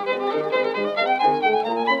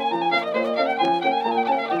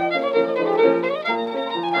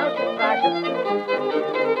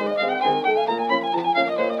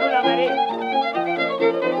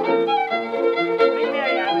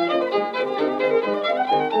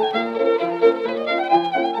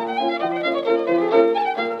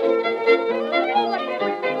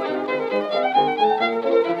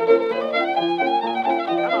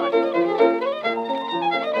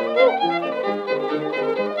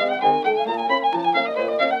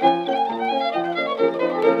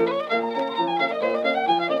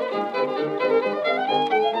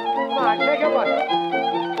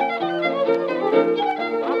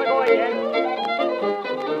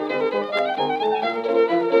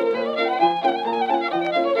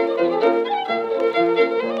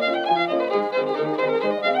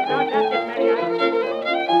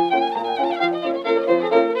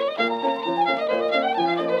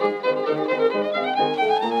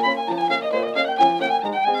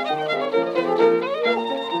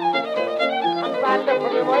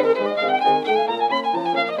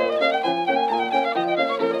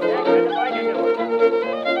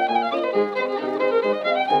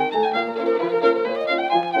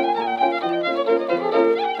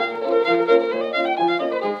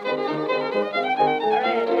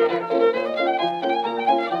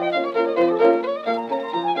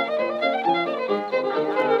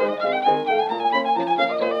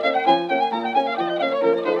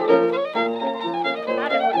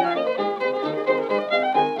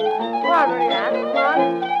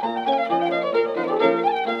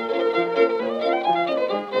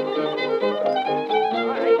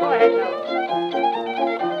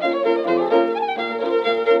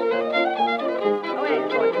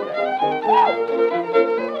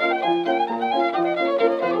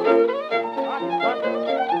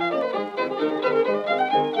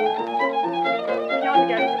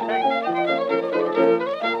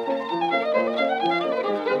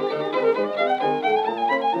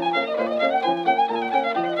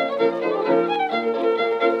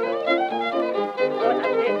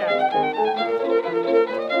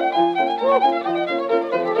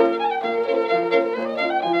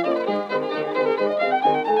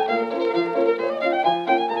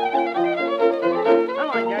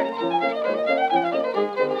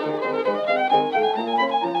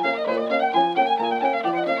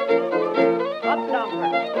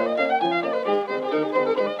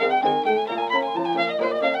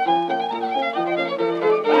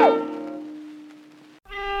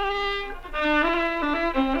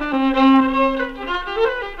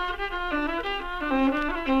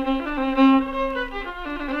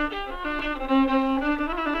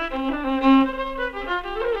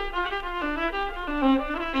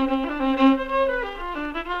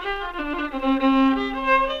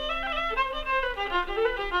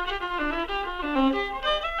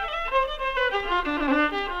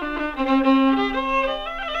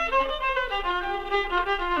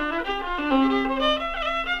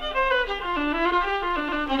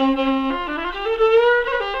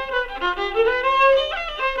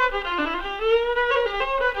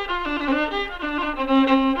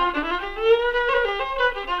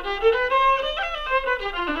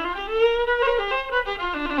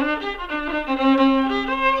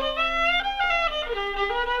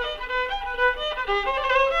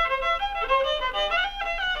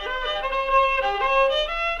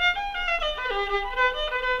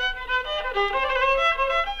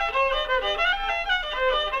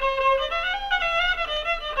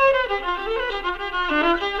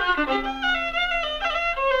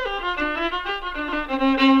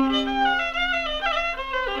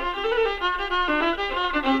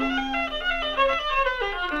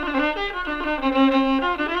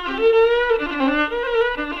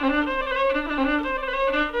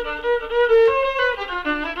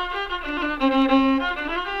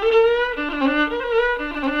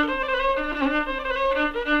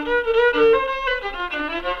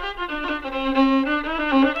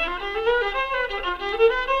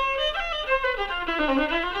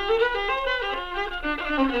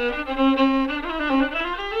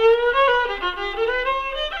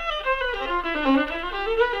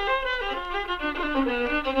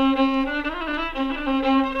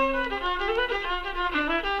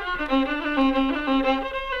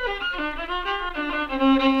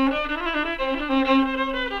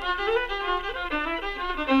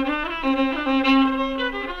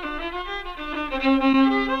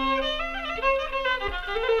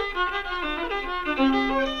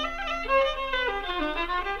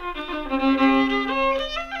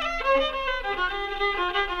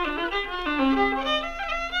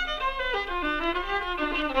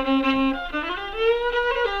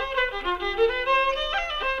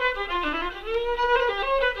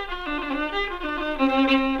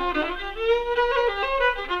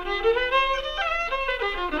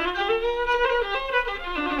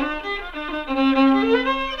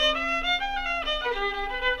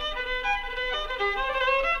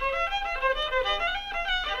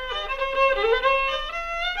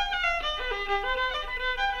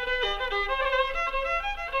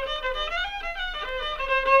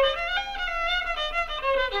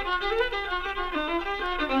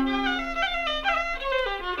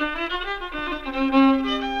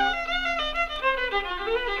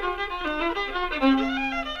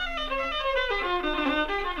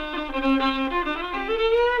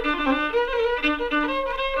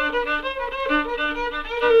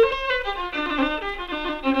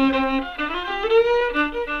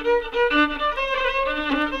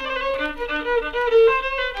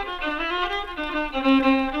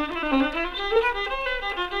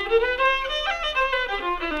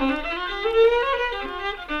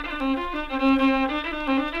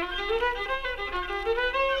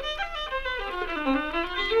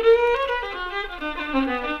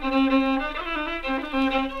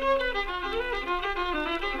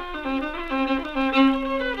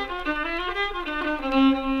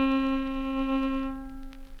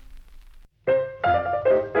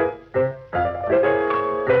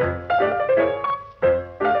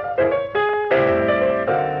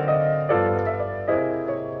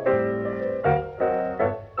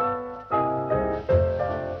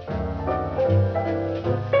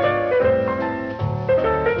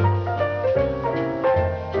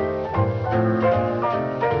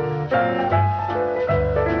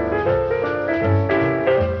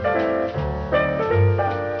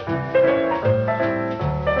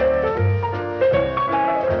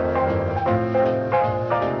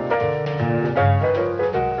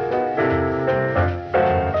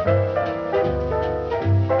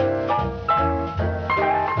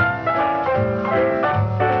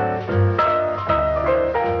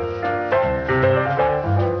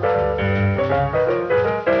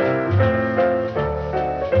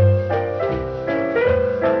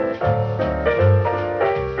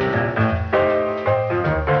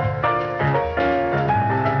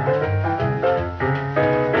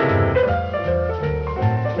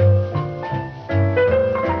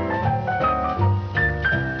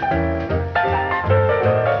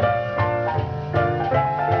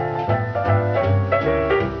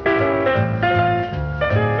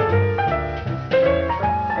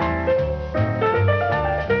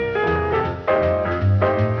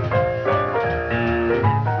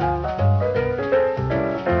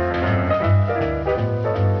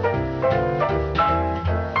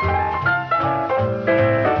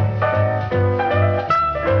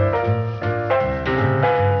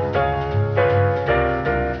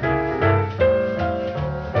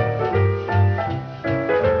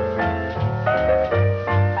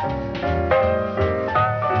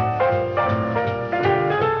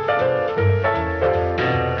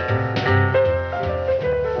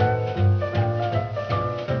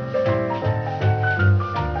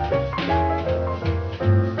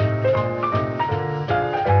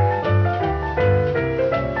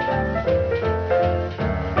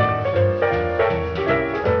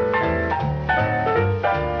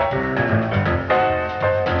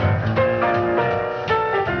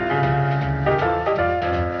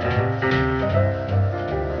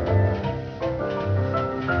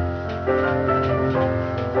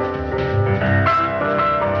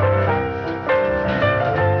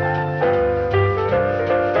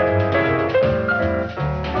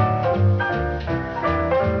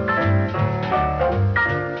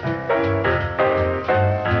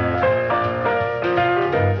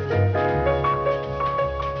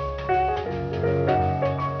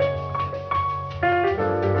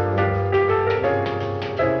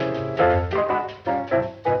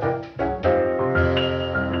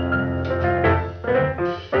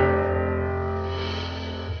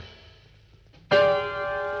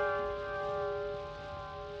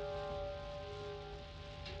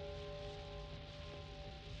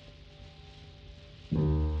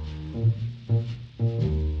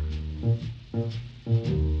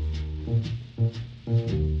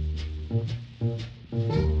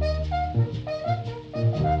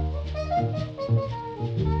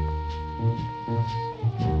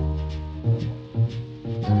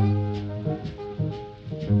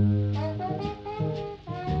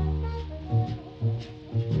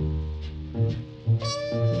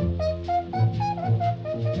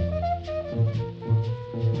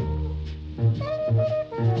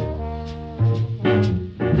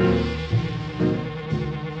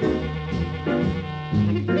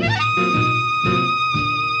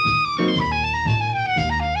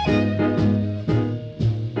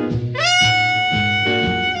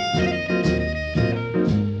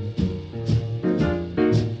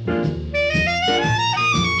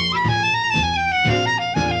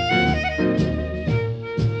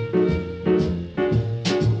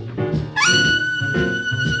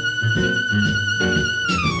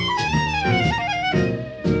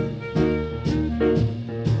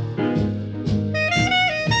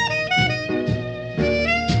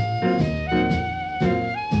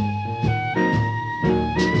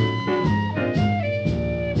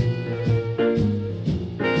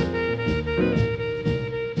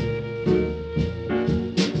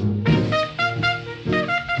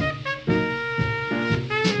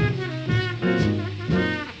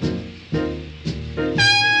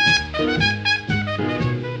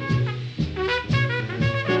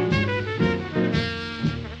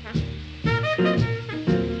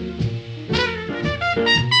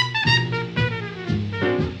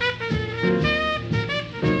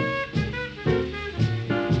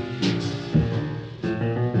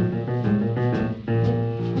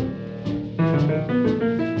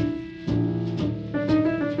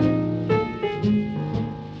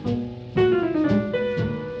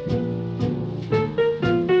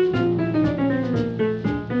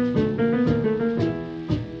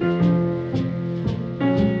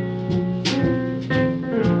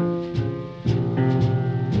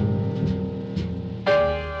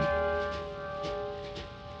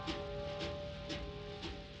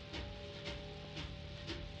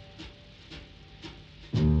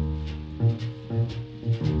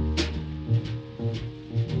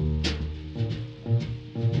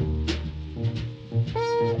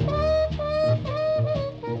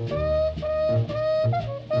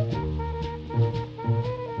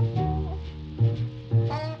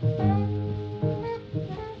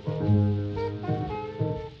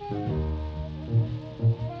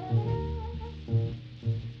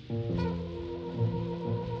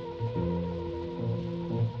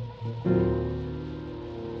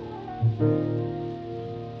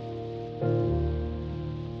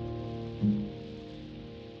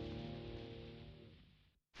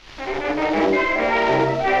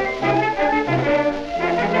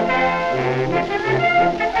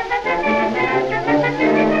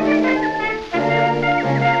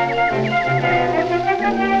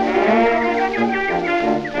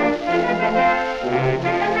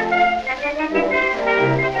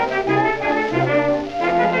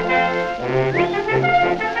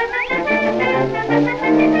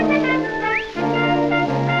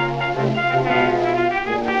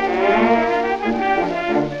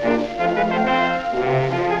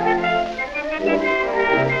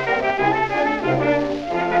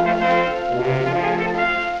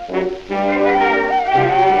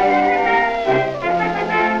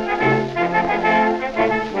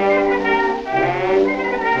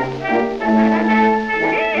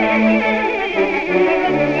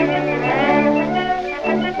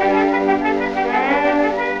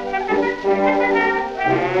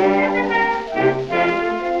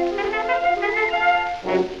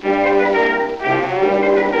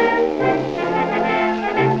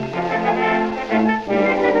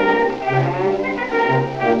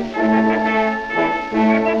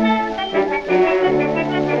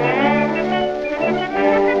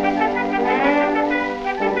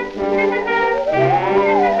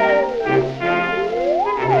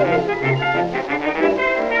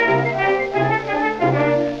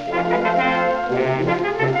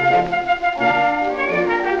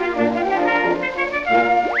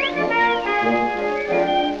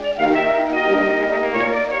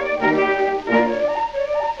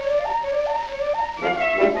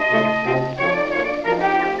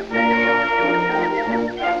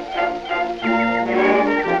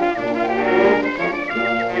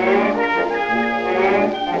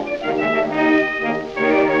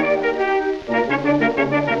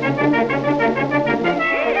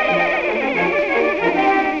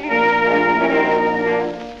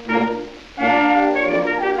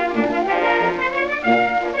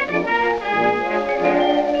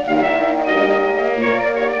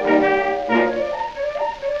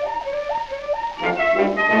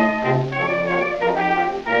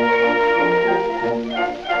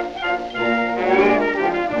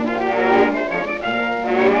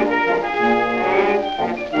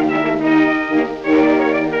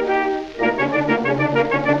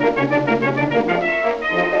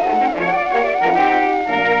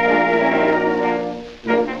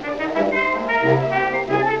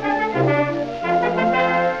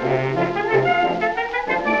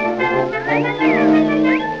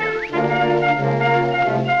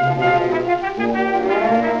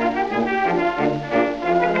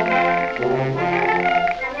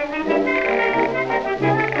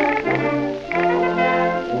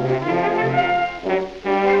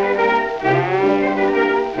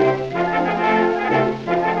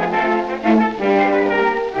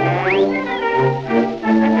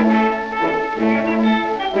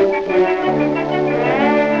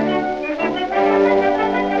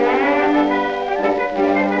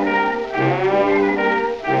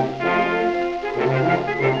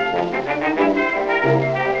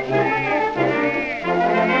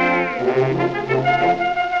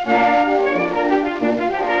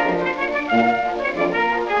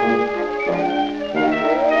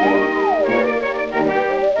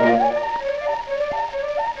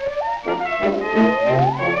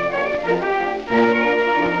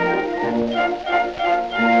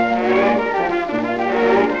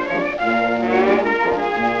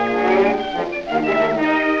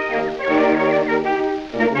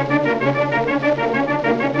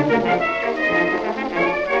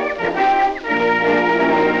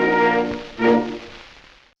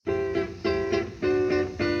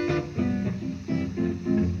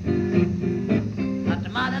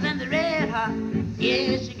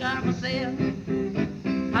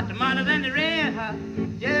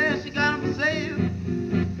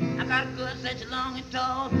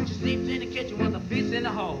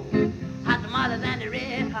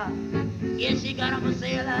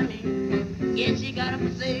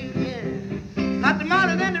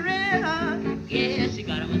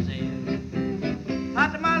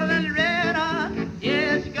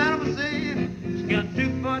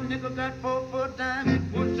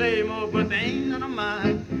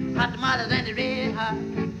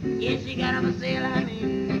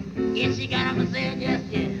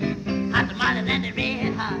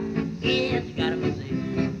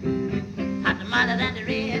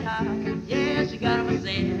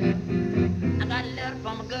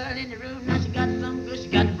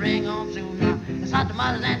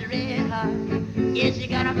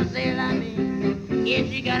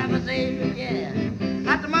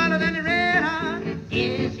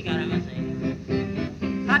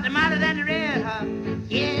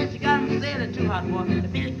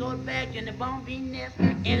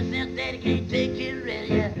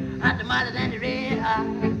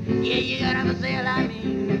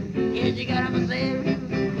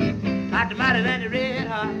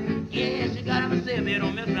 Yes, she got 'em for sale. They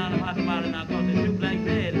don't mess around them hot tamales now, cause they shoot like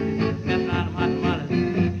bad. Mess around them hot tamales.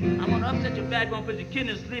 I'm gonna upset your back, gonna put your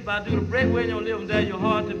kidneys to sleep. I'll do the breakaway in your liver, there your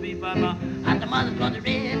heart to beat by my hot tamales cause the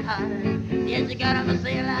red hot. Yes, she got 'em for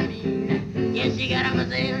sale, I mean. Yes, she got 'em for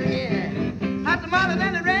sale, yeah. Hot tamales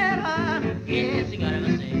and the red hot. Yes, she got 'em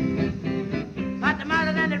for sale. Hot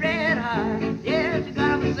tamales and the red hot. Yes, she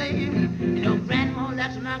got 'em for sale. You know, grandma,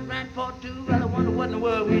 that's not grandpa too. Well, I wonder what in the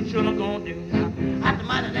world we children gonna do now. Hot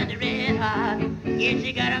tamales and the red hot. Yes,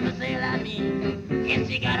 she got 'em for sale, I mean. Yes,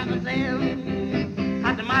 she got 'em for sale.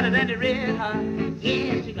 Hot tamales and the red hot.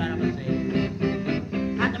 Yes, she got 'em for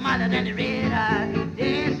sale. Hot tamales and the red hot.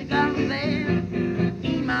 Yes, she got 'em for sale.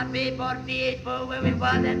 Eat my big 48 for where we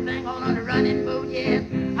bought that thing all on the running boat, yes.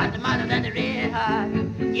 Hot tamales and the red hot.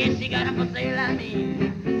 Yes, she got 'em for sale, I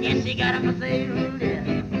mean. Yes, she got 'em for sale, yeah.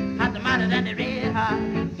 Hot tamales and the red hot.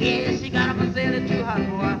 Yes, she got 'em for sale, it's too hot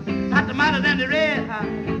for her. Hot tamales and the red hot.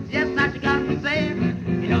 Yes, now she got 'em for sale.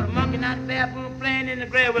 You know the monkey not the bathroom playing in the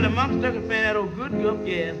grave with the monkey stuck in that old good gup,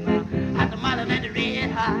 yes, now. Hot tamales and the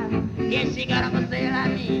red hot. Yes, she got 'em for sale, I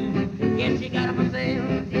mean. Yes, she got 'em for sale,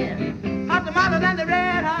 yeah. Hot tamales and the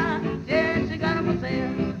red hot. Yes, she got 'em for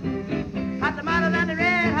sale. Hot tamales and the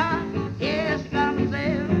red hot. Yes, she got 'em for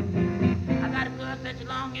sale. I got a girl such a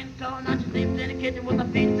long and tall. Now she sleeps in the kitchen with her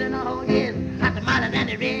feet in her hole, yes. Hot tamales and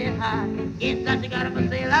the red hot. Yes, now she got 'em for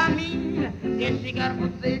sale, I mean. Yes, she got 'em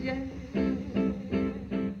for sale, yeah.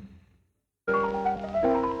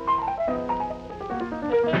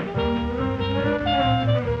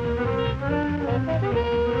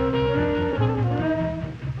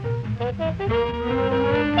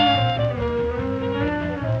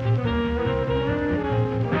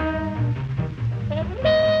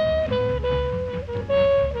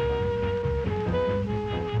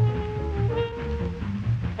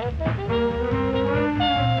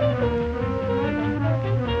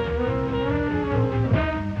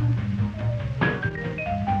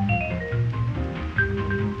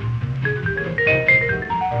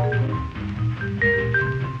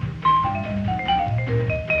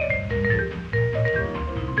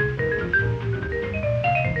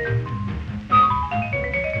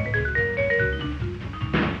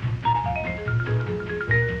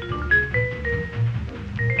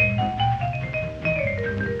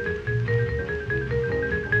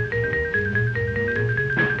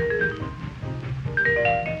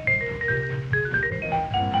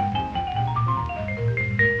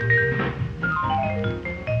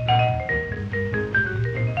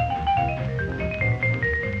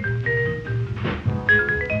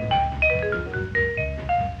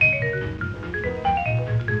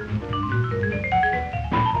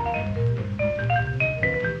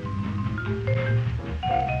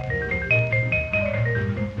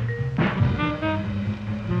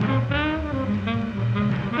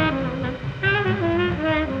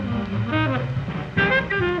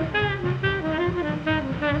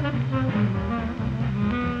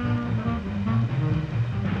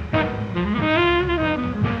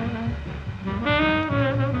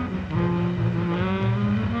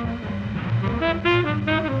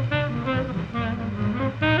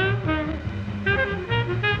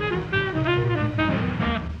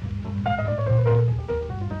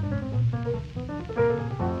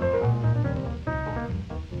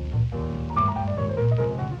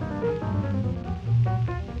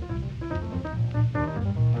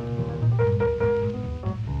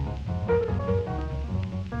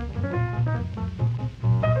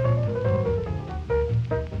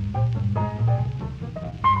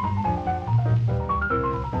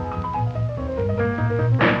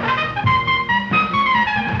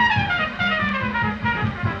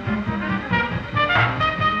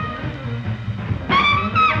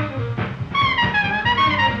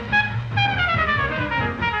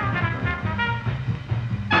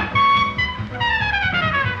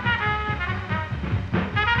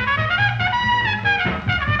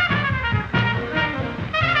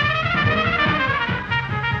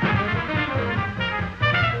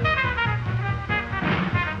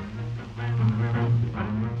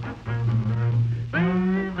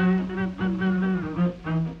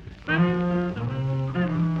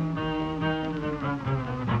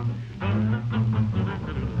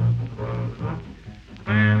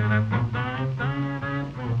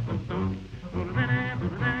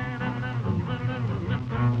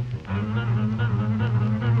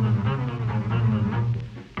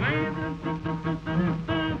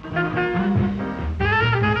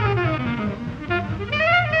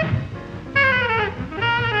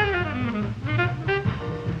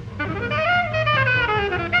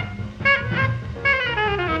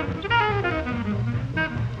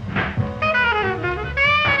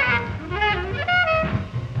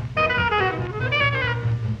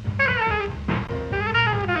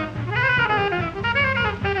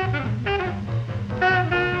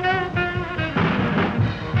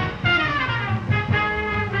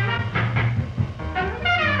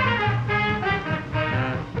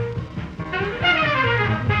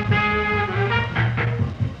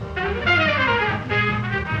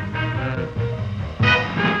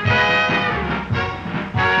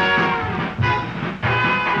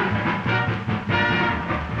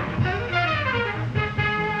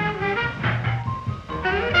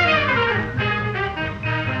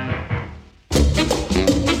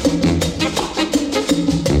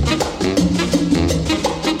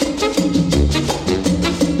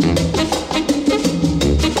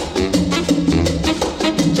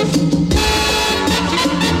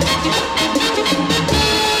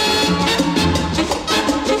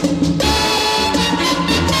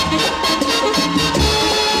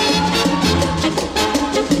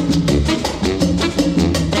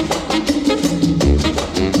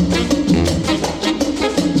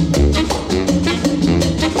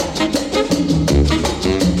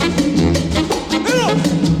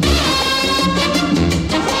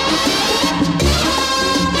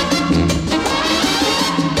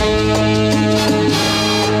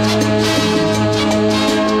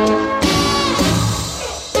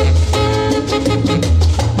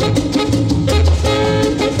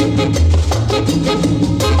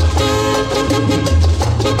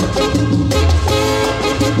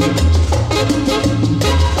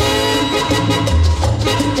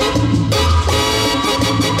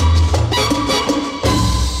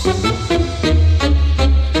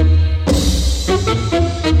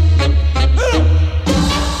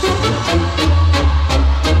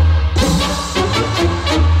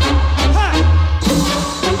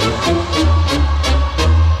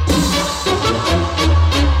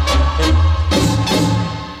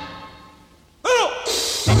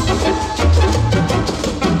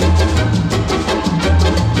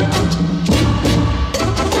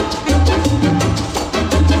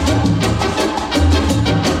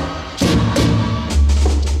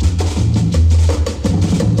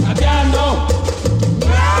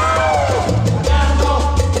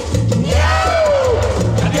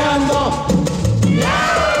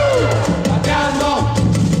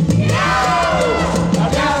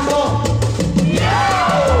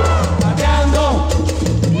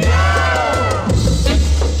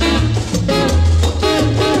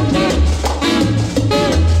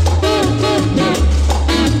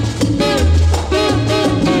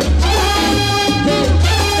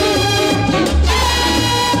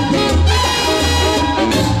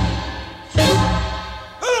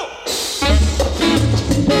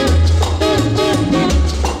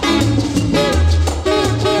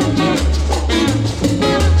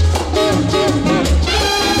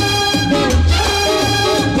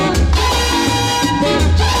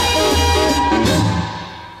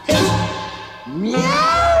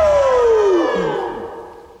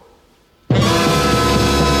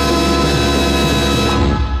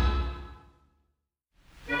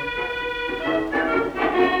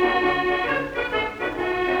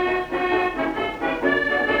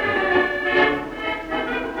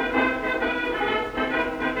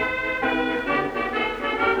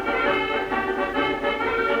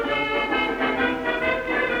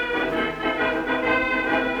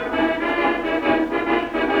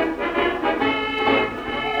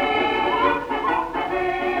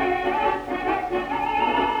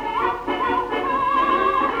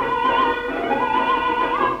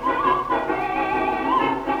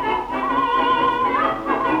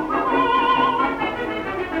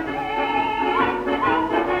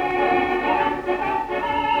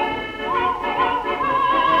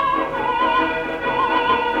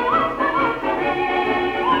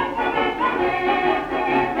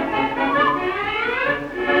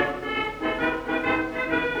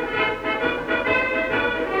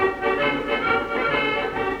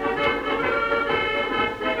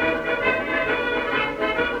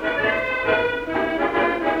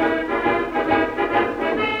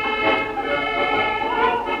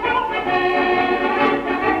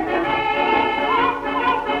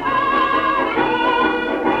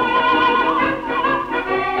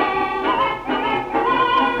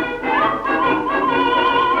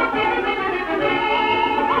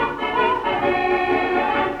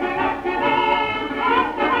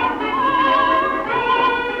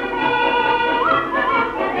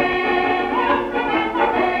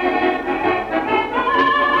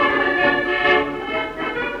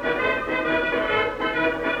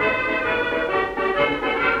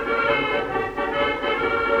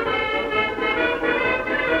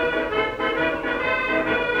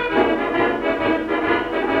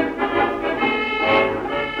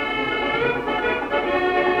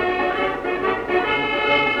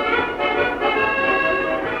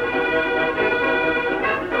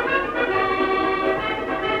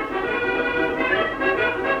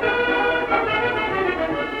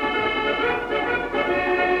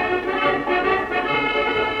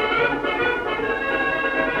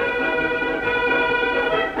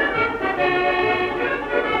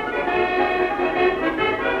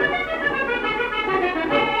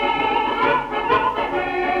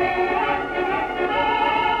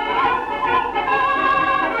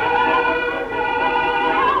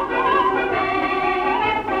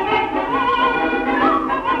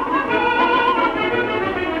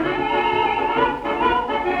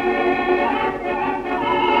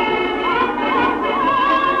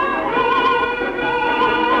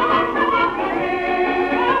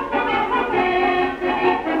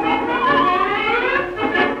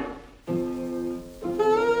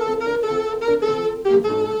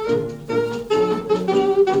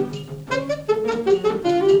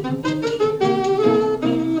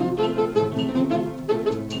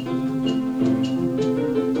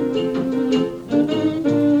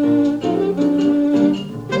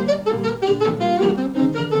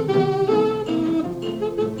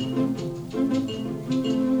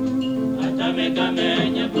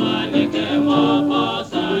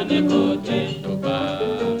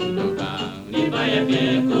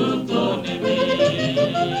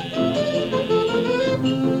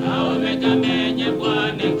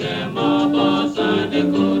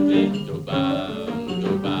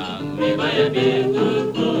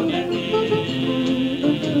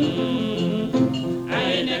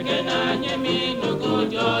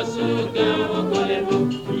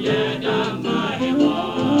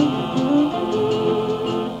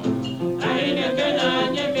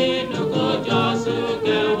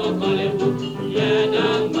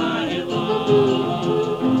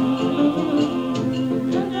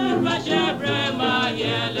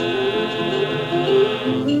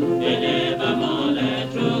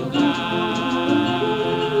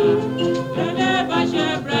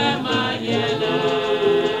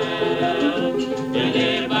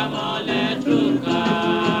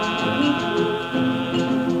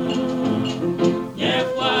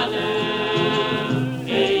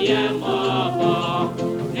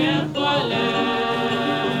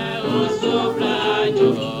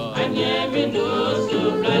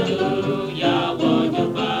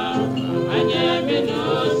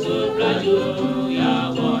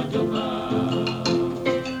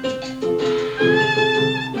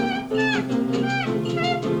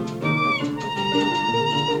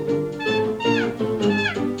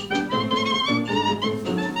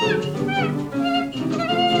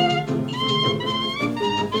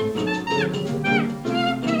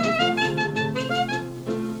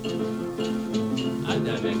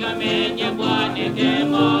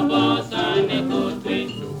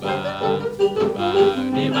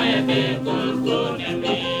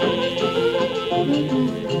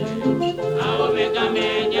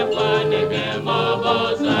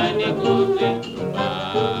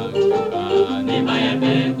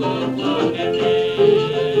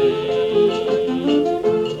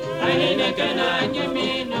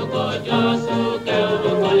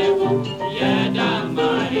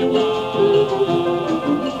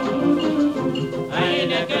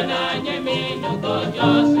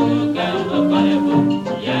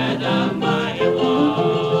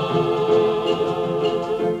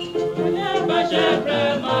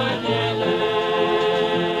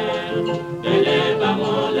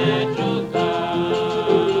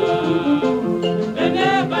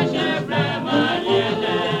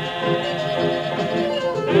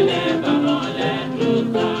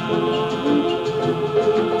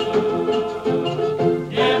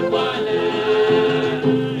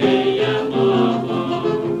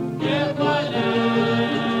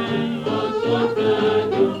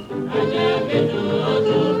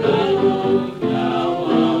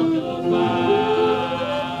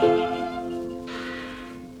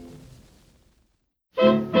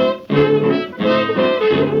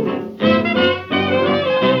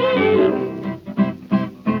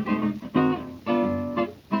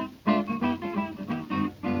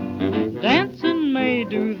 Dancing may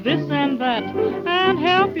do this and that and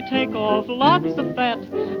help you take off lots of fat,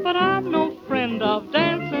 but I'm no friend of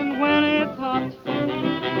dancing when it's hot.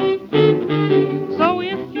 So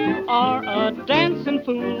if you are a dancing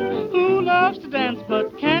fool who loves to dance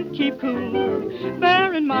but can't keep cool,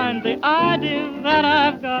 bear in mind the idea that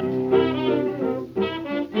I've got.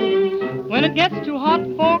 When it gets too hot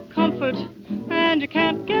for comfort and you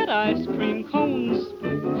can't get ice cream cones,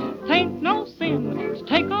 'tain't no sin to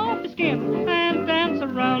take off your skin and dance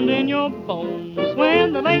around in your bones.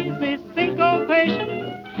 When the lazy syncopation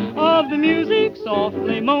of the music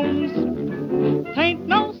softly moans, 'tain't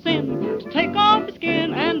no sin to take off your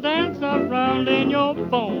skin and dance around in your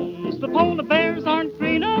bones. The polar bears aren't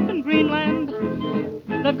green up in Greenland.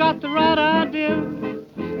 They've got the right idea.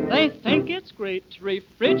 They think it's great to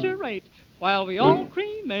refrigerate while we all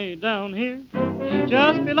cremate down here.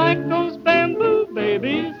 Just be like those bamboo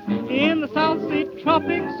babies in the South Sea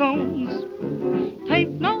tropic zones.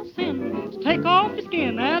 'Tain't no sin to take off your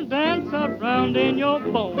skin and dance around in your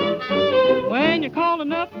bones. When you're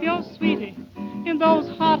calling up your sweetie in those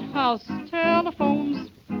hothouse telephones,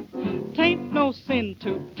 'tain't no sin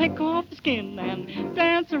to take off your skin and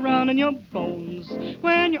dance around in your bones.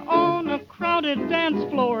 When you're on a crowded dance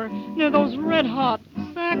floor near those red-hot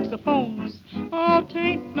saxophones, oh,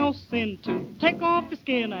 'tain't no sin to take off your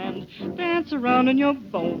skin and dance around in your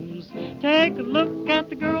bones. Take a look at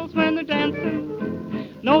the girls when they're dancing.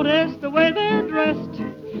 Notice the way they're dressed.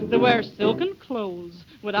 They wear silken clothes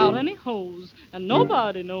without any hose, and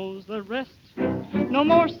nobody knows the rest. No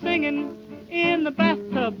more singing in the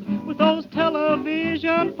bathtub with those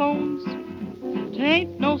television phones.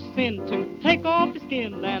 'Tain't no sin to take off your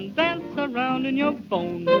skin and dance around in your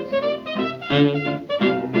bones.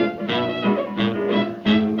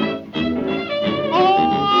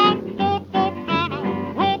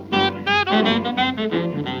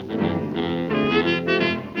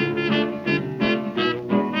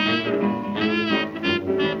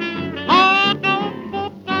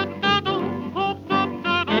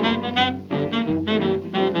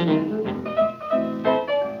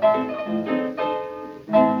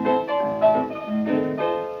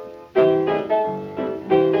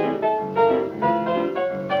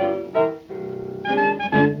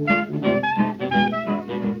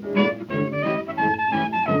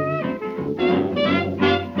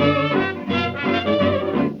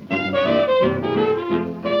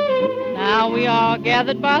 Now we are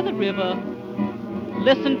gathered by the river.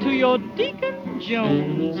 Listen to your Deacon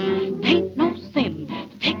Jones. Tain't no sin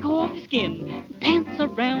to take off your skin, dance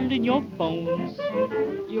around in your bones.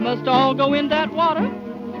 You must all go in that water.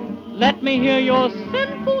 Let me hear your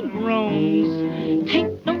sinful groans.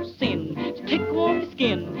 Tain't no sin to take off your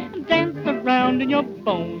skin and dance around in your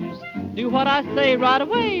bones. Do what I say right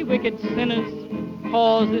away, wicked sinners,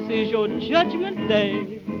 'cause this is your judgment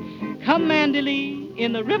day. Come, Mandy Lee,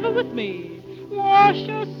 in the river with me. Wash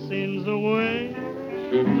your sins away.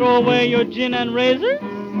 Throw away your gin and razors.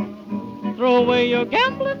 Throw away your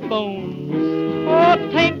gambling bones. Oh,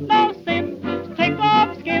 tain't no sin to take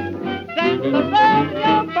off skin, dance around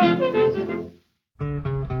your bones.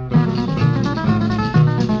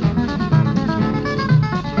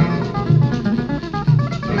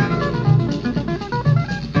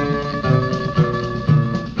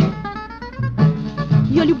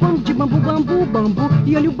 E olha o bambu de bambu, bambu, bambu.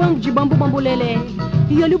 E olha o bambu de bambu, bambu, lelé.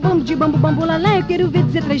 E olha o bambu de bambu, bambu, lalá. Eu quero ver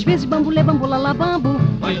dizer 3 vezes bambu, lé, bambu, lalá, bambu.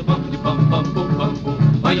 Olha o bambu de bambu, bambu, bambu.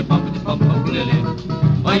 Olha o bambu de bambu, bambu, lelé.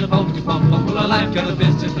 Olha o bambu de bambu, bambu, lalá. Eu quero ver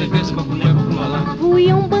dizer 3 vezes bambu, lé, bambu, lalá. Fui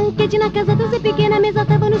a um banquete na casa do Zé Pequena. A mesa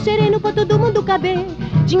tava no sereno pra todo mundo caber.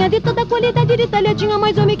 Tinha de toda qualidade de talha. Tinha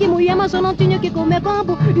mais homem que mulher, mas só não tinha que comer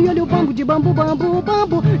bambu. E olha o bambu de bambu, bambu,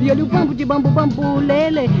 bambu. E olha o bambu de bambu, bambu,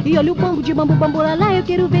 lele. E olha o bambu de bambu, bambu, lalá. Eu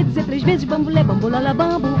quero ver dizer 3 vezes bambu, lé, bambu, lalá,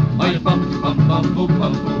 bambu. Olha o bambu de bambu, bambu,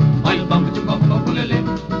 bambu. Olha o bambu de bambu, bambu, lelé.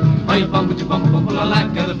 Olha o bambu de bambu, bambu, lalá.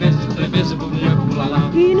 Eu quero ver dizer 3 vezes bambu, lé, bambu, lalá.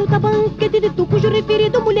 E no tabanquete de tu, cujo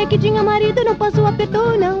referido mulher que tinha marido não passou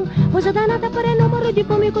apertou, não. Coisa danada para não morrer de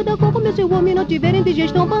fome quando como se o homem não tiver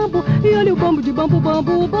indigestão, bambu. E olha o bambu de bambu,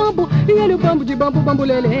 bambu, bambu. E olha o bambu de bambu, bambu,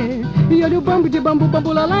 lelé. E olha o bambu de bambu,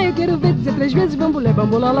 bambu, lalá. Eu quero ver dizer 3 vezes bambu, lé,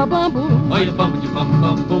 bambu, lalá, bambu. Olha o bambu de bambu,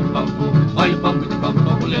 bambu, bambu. Olha o bambu de bambu,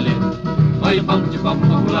 bambu, lelé. Olha o bambu de bambu,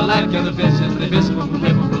 bambu, lalá. Eu quero ver dizer 3 vezes bambu,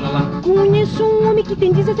 lé, bambu, lalá. Conheço um homem que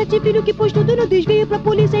tem 17 filhos que pôs tudo no desvio pra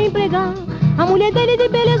polícia empregar. A mulher dele de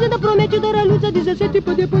beleza ainda promete dar a luz a 17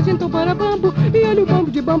 pra depois então para bambu. E olha o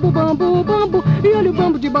bambu de bambu, bambu, bambu. E olha o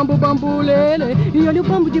bambu de bambu, bambu, lele. E olha o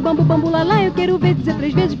bambu de bambu, bambu, lalá. Eu quero ver dizer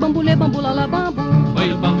 3 vezes bambu, lé, bambu, lalá, bambu.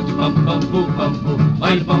 Olha o bambu de bambu, bambu, bambu.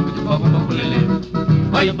 Olha o bambu de bambu, bambu, lelé.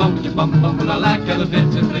 Olha o bambu de bambu, bambu, lalá. Quero ver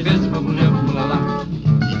dizer 3 vezes bambu, lé, bambu, lalá.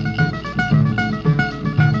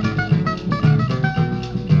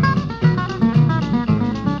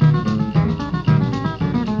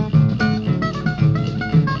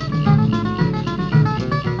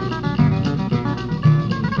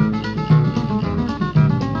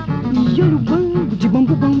 E olha o bambu de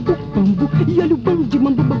bambu, bambu, bambu. E olha o bambu de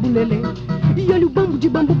bambu, bambu, lelé. E olha o bambu de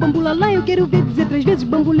bambu, bambu, lalá. Eu quero ver dizer 3 vezes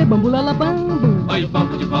bambu, lé, bambu, lalá, bambu. Olha o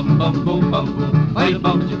bambu de bambu, bambu, bambu. Olha o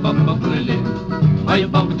bambu de bambu, bambu, lelé. Olha o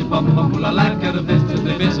bambu de bambu, bambu, lalá. Quero ver dizer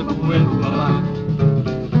 3 vezes bambu, lé, bambu, lalá.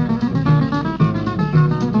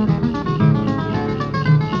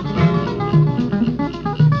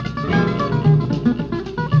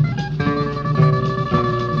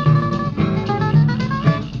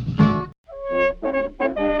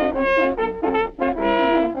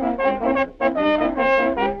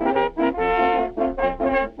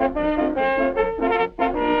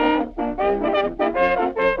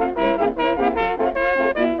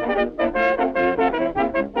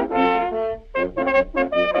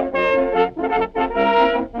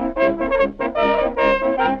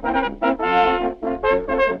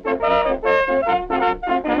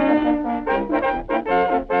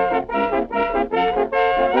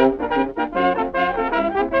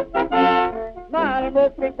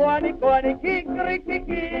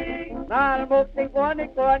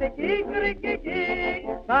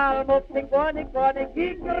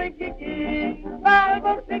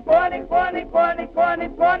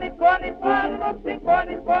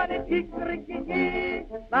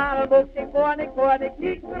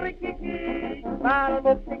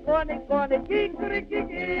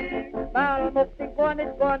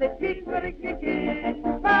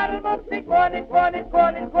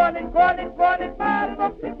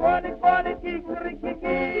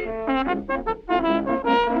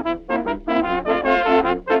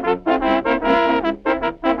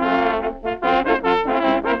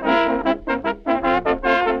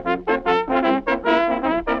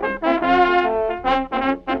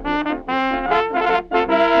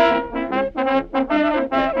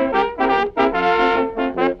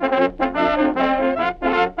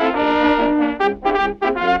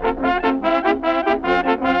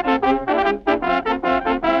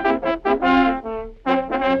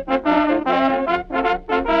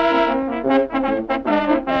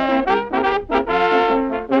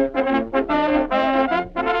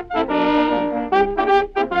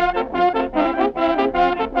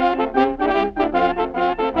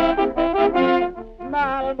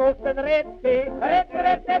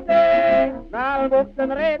 Ballbuchten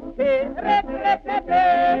retti, retti, retti,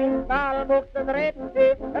 retti. Ballbuchten retti,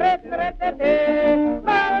 retti, retti, retti.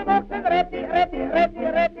 Ballbuchten retti, retti, retti,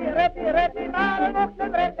 retti, retti, retti.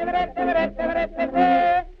 Ballbuchten retti, retti, retti, retti,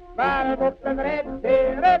 retti. Ballbuchten retti,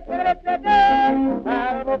 retti, retti, retti.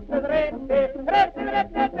 Ballbuchten retti, retti,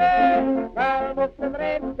 retti, retti. Ballbuchten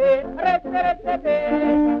retti, retti, retti, retti.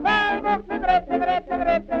 Ballbuchten retti, retti,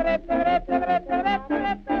 retti, retti, retti, retti, retti,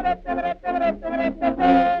 retti, retti, retti, retti,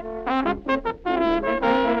 retti.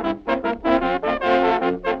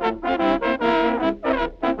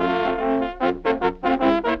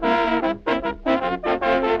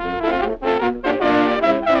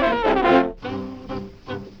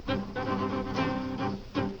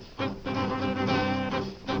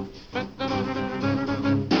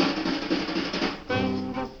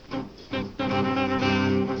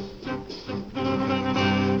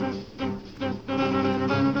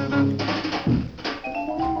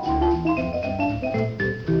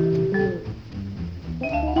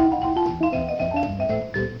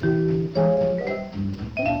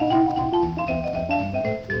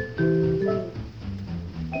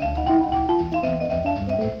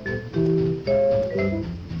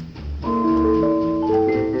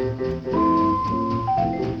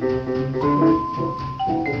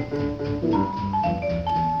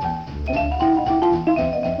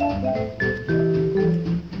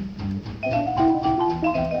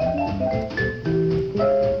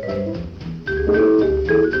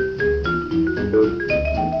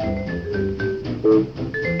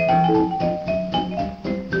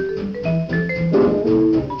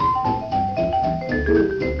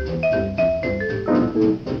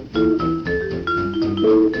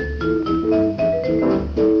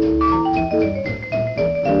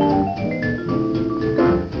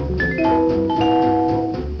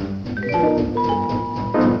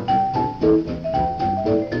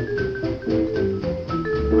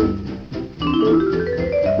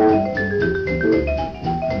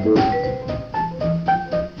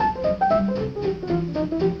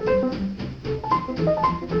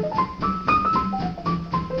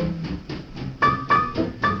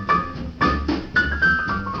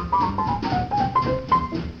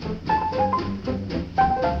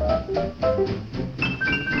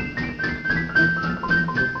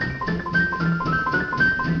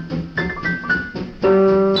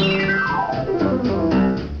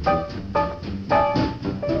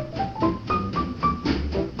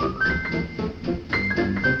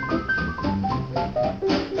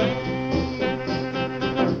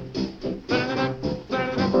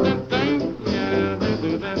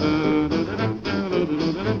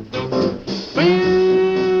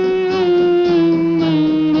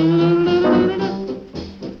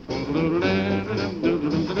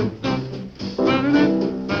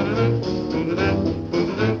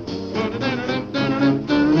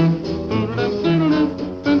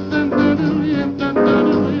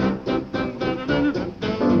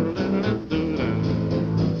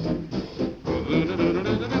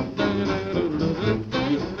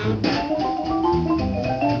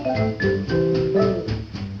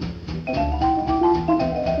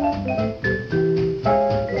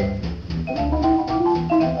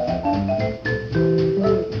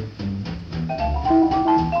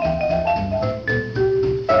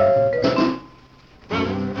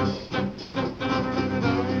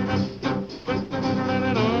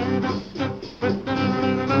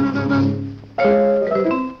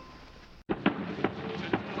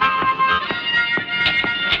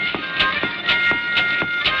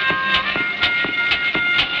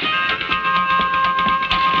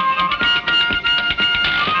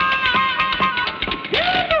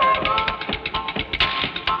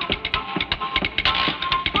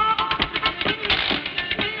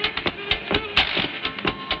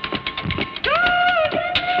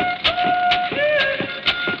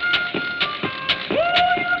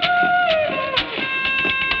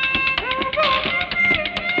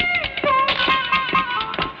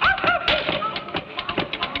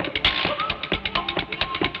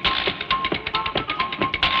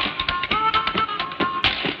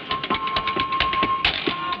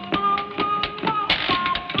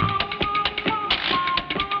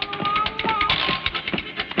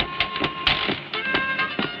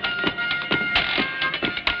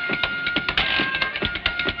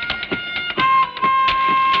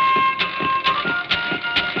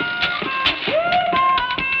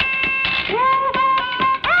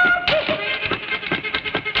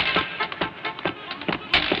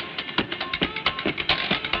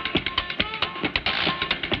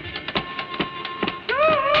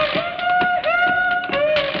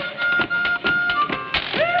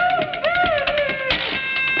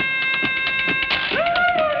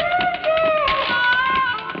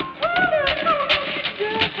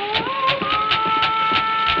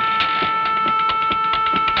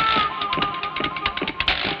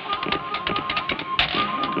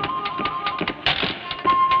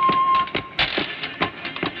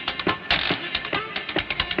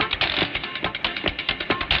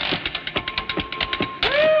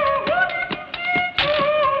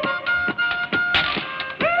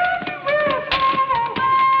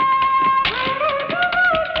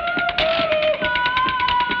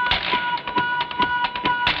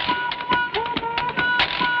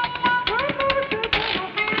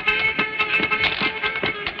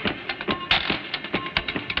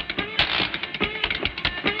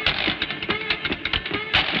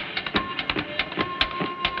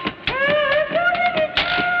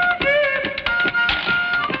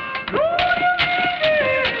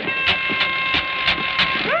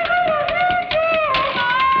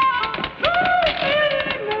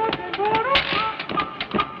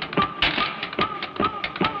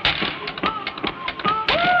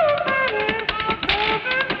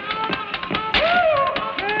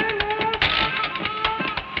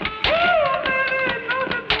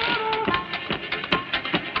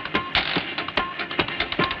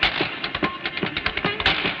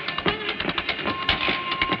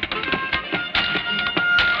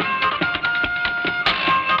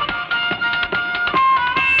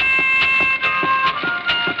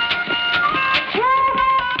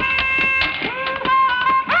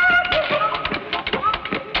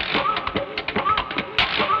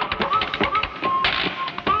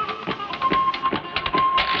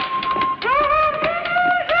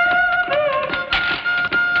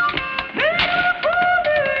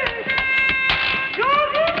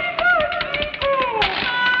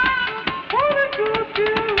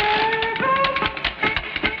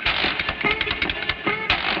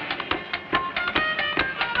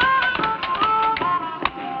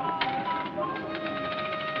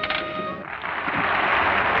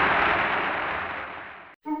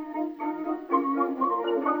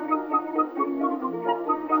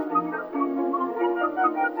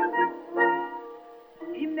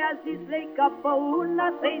 mi-a zis leica pe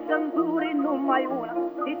una, să-i dăm duri numai una.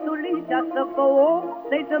 Titulicea să vă o,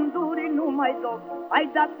 să-i dăm duri numai două. Ai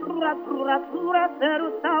dat tura, tura, tura,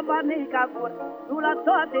 săruta baneica gură. Tu la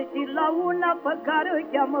toate și la una pe care o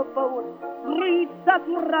cheamă pe una. Rița,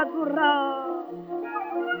 tura, tura.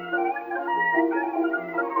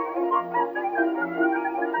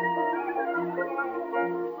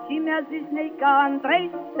 Și mi-a zis neica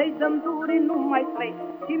Andrei, să-i dăm duri numai trei.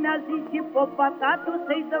 Și mi-a zis și popa tatu,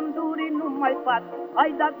 să-i dăm duri numai patru.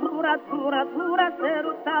 Ai dat tura, tura, tura,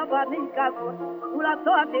 săruta baneica gură. Tu la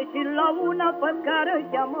toate și la una pe care o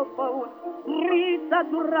cheamă pe una. Rița,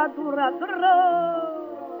 tura, tura, tura.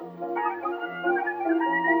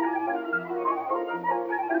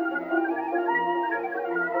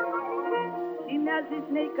 Și mi-a zis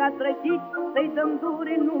neica Drăghici, să-i dăm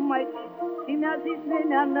duri numai cinci. Și mi-a zis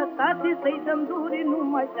nenea Năstase, să-i dăm duri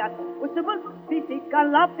numai șase. Uite vă, pisica în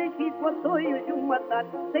lapte și cotoiul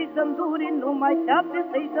jumătate. Să-i dăm duri numai șapte,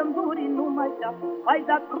 să-i dăm duri numai șapte. Hai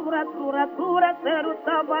dat tura, tura, tura,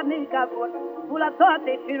 săruta baneica gură. Tu la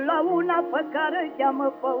toate și la una pe care o cheamă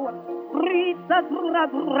pe una. Rița, tura,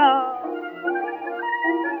 tura.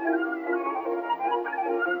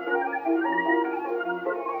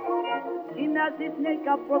 Și mi-a zis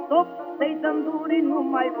neica Potop, să-i dăm duri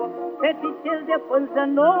numai vouă. Peticel de pânză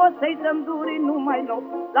nouă, să-i dăm duri numai nou.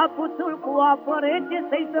 La puțul cu apă rece,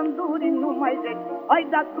 să-i dăm duri numai zece. Ai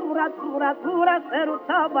dat tura, tura, tura,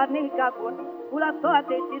 săruta baneica gură. Tu la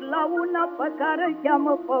toate și la una pe care o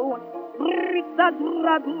cheamă pe una. Rița,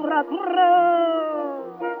 tura, tura, tura.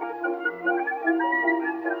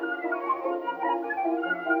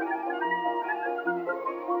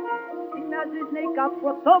 Mi-a zis neica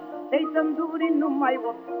Potop, să-i dăm duri numai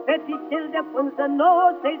opt. Peticel de pânză nouă,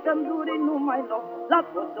 să-i dăm duri numai nou. La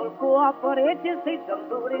puțul cu apă rece, să-i dăm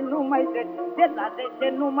duri numai 10. De la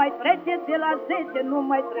 10 nu mai trece, de la 10 nu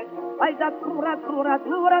mai trece. Ai dat tura, tura,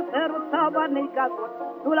 tura, săruta baneica gură.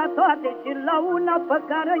 Tu la toate și la una pe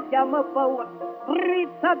care o cheamă pe una.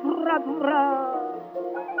 Rița, tura, tura.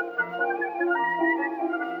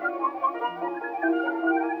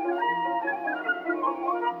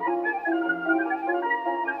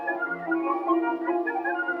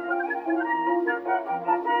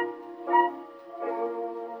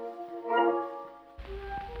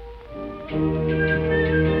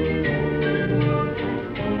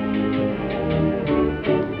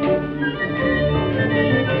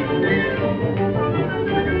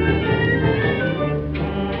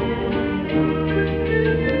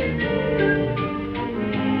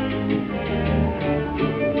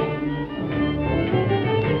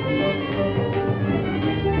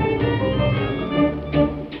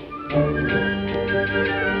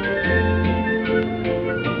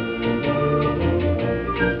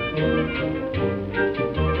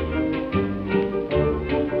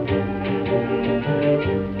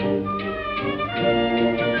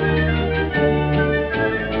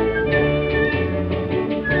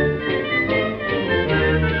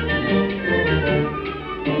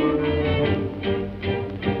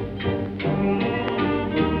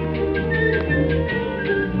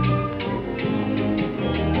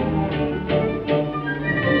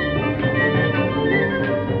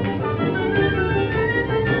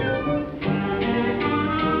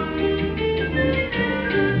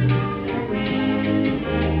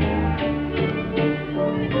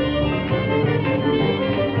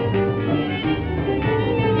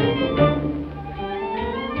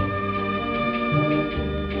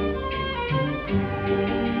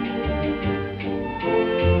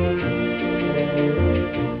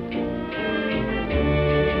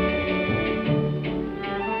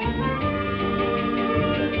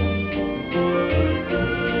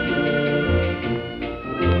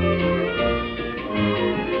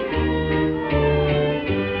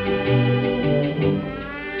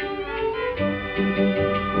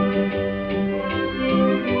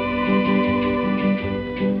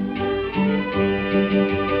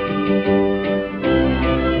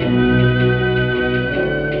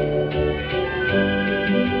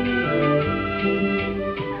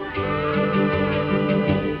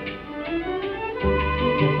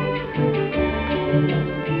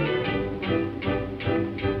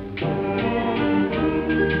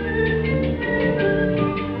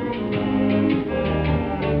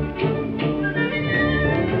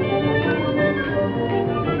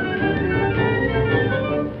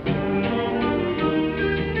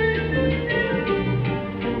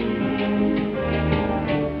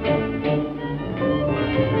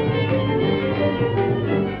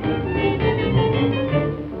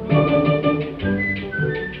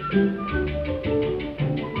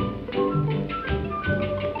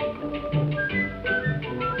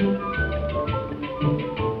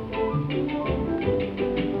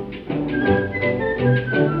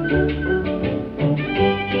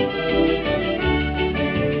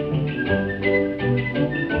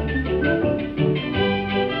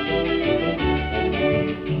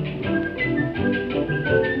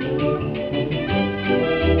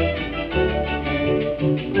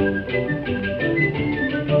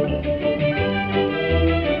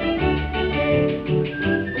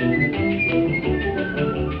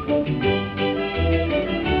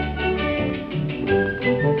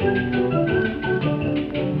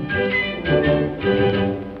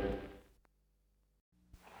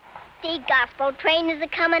 old train is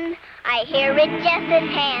a-comin', I hear it just at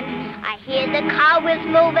hand. I hear the car wheels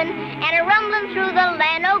moving and a rumbling through the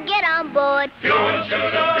land. Oh, get on board. Get on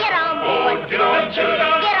board. Get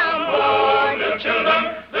on board.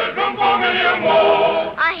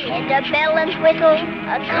 I hear the bell and whistle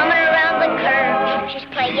coming around the curve. She's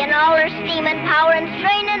playing all her steam and power and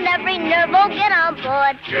straining every nerve. Oh, get on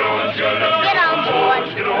board. Get on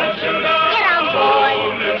board. Get on board.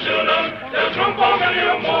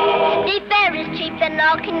 The fare is cheap and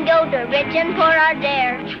all can go to rich and poor are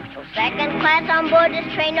there. So second class on board this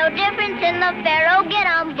train, no difference in the fare. Oh, get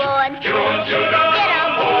on board. Get on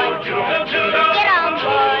board. Get on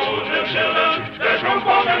board.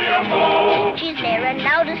 She's there and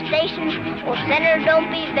now the station. Oh, sinner, don't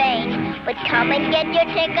be vain, but come and get your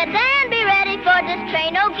tickets and be ready for this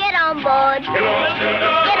train. Oh, get on board. Get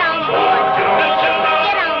on board.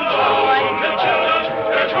 Get on board.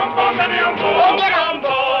 Oh, get on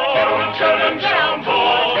board. Get on board.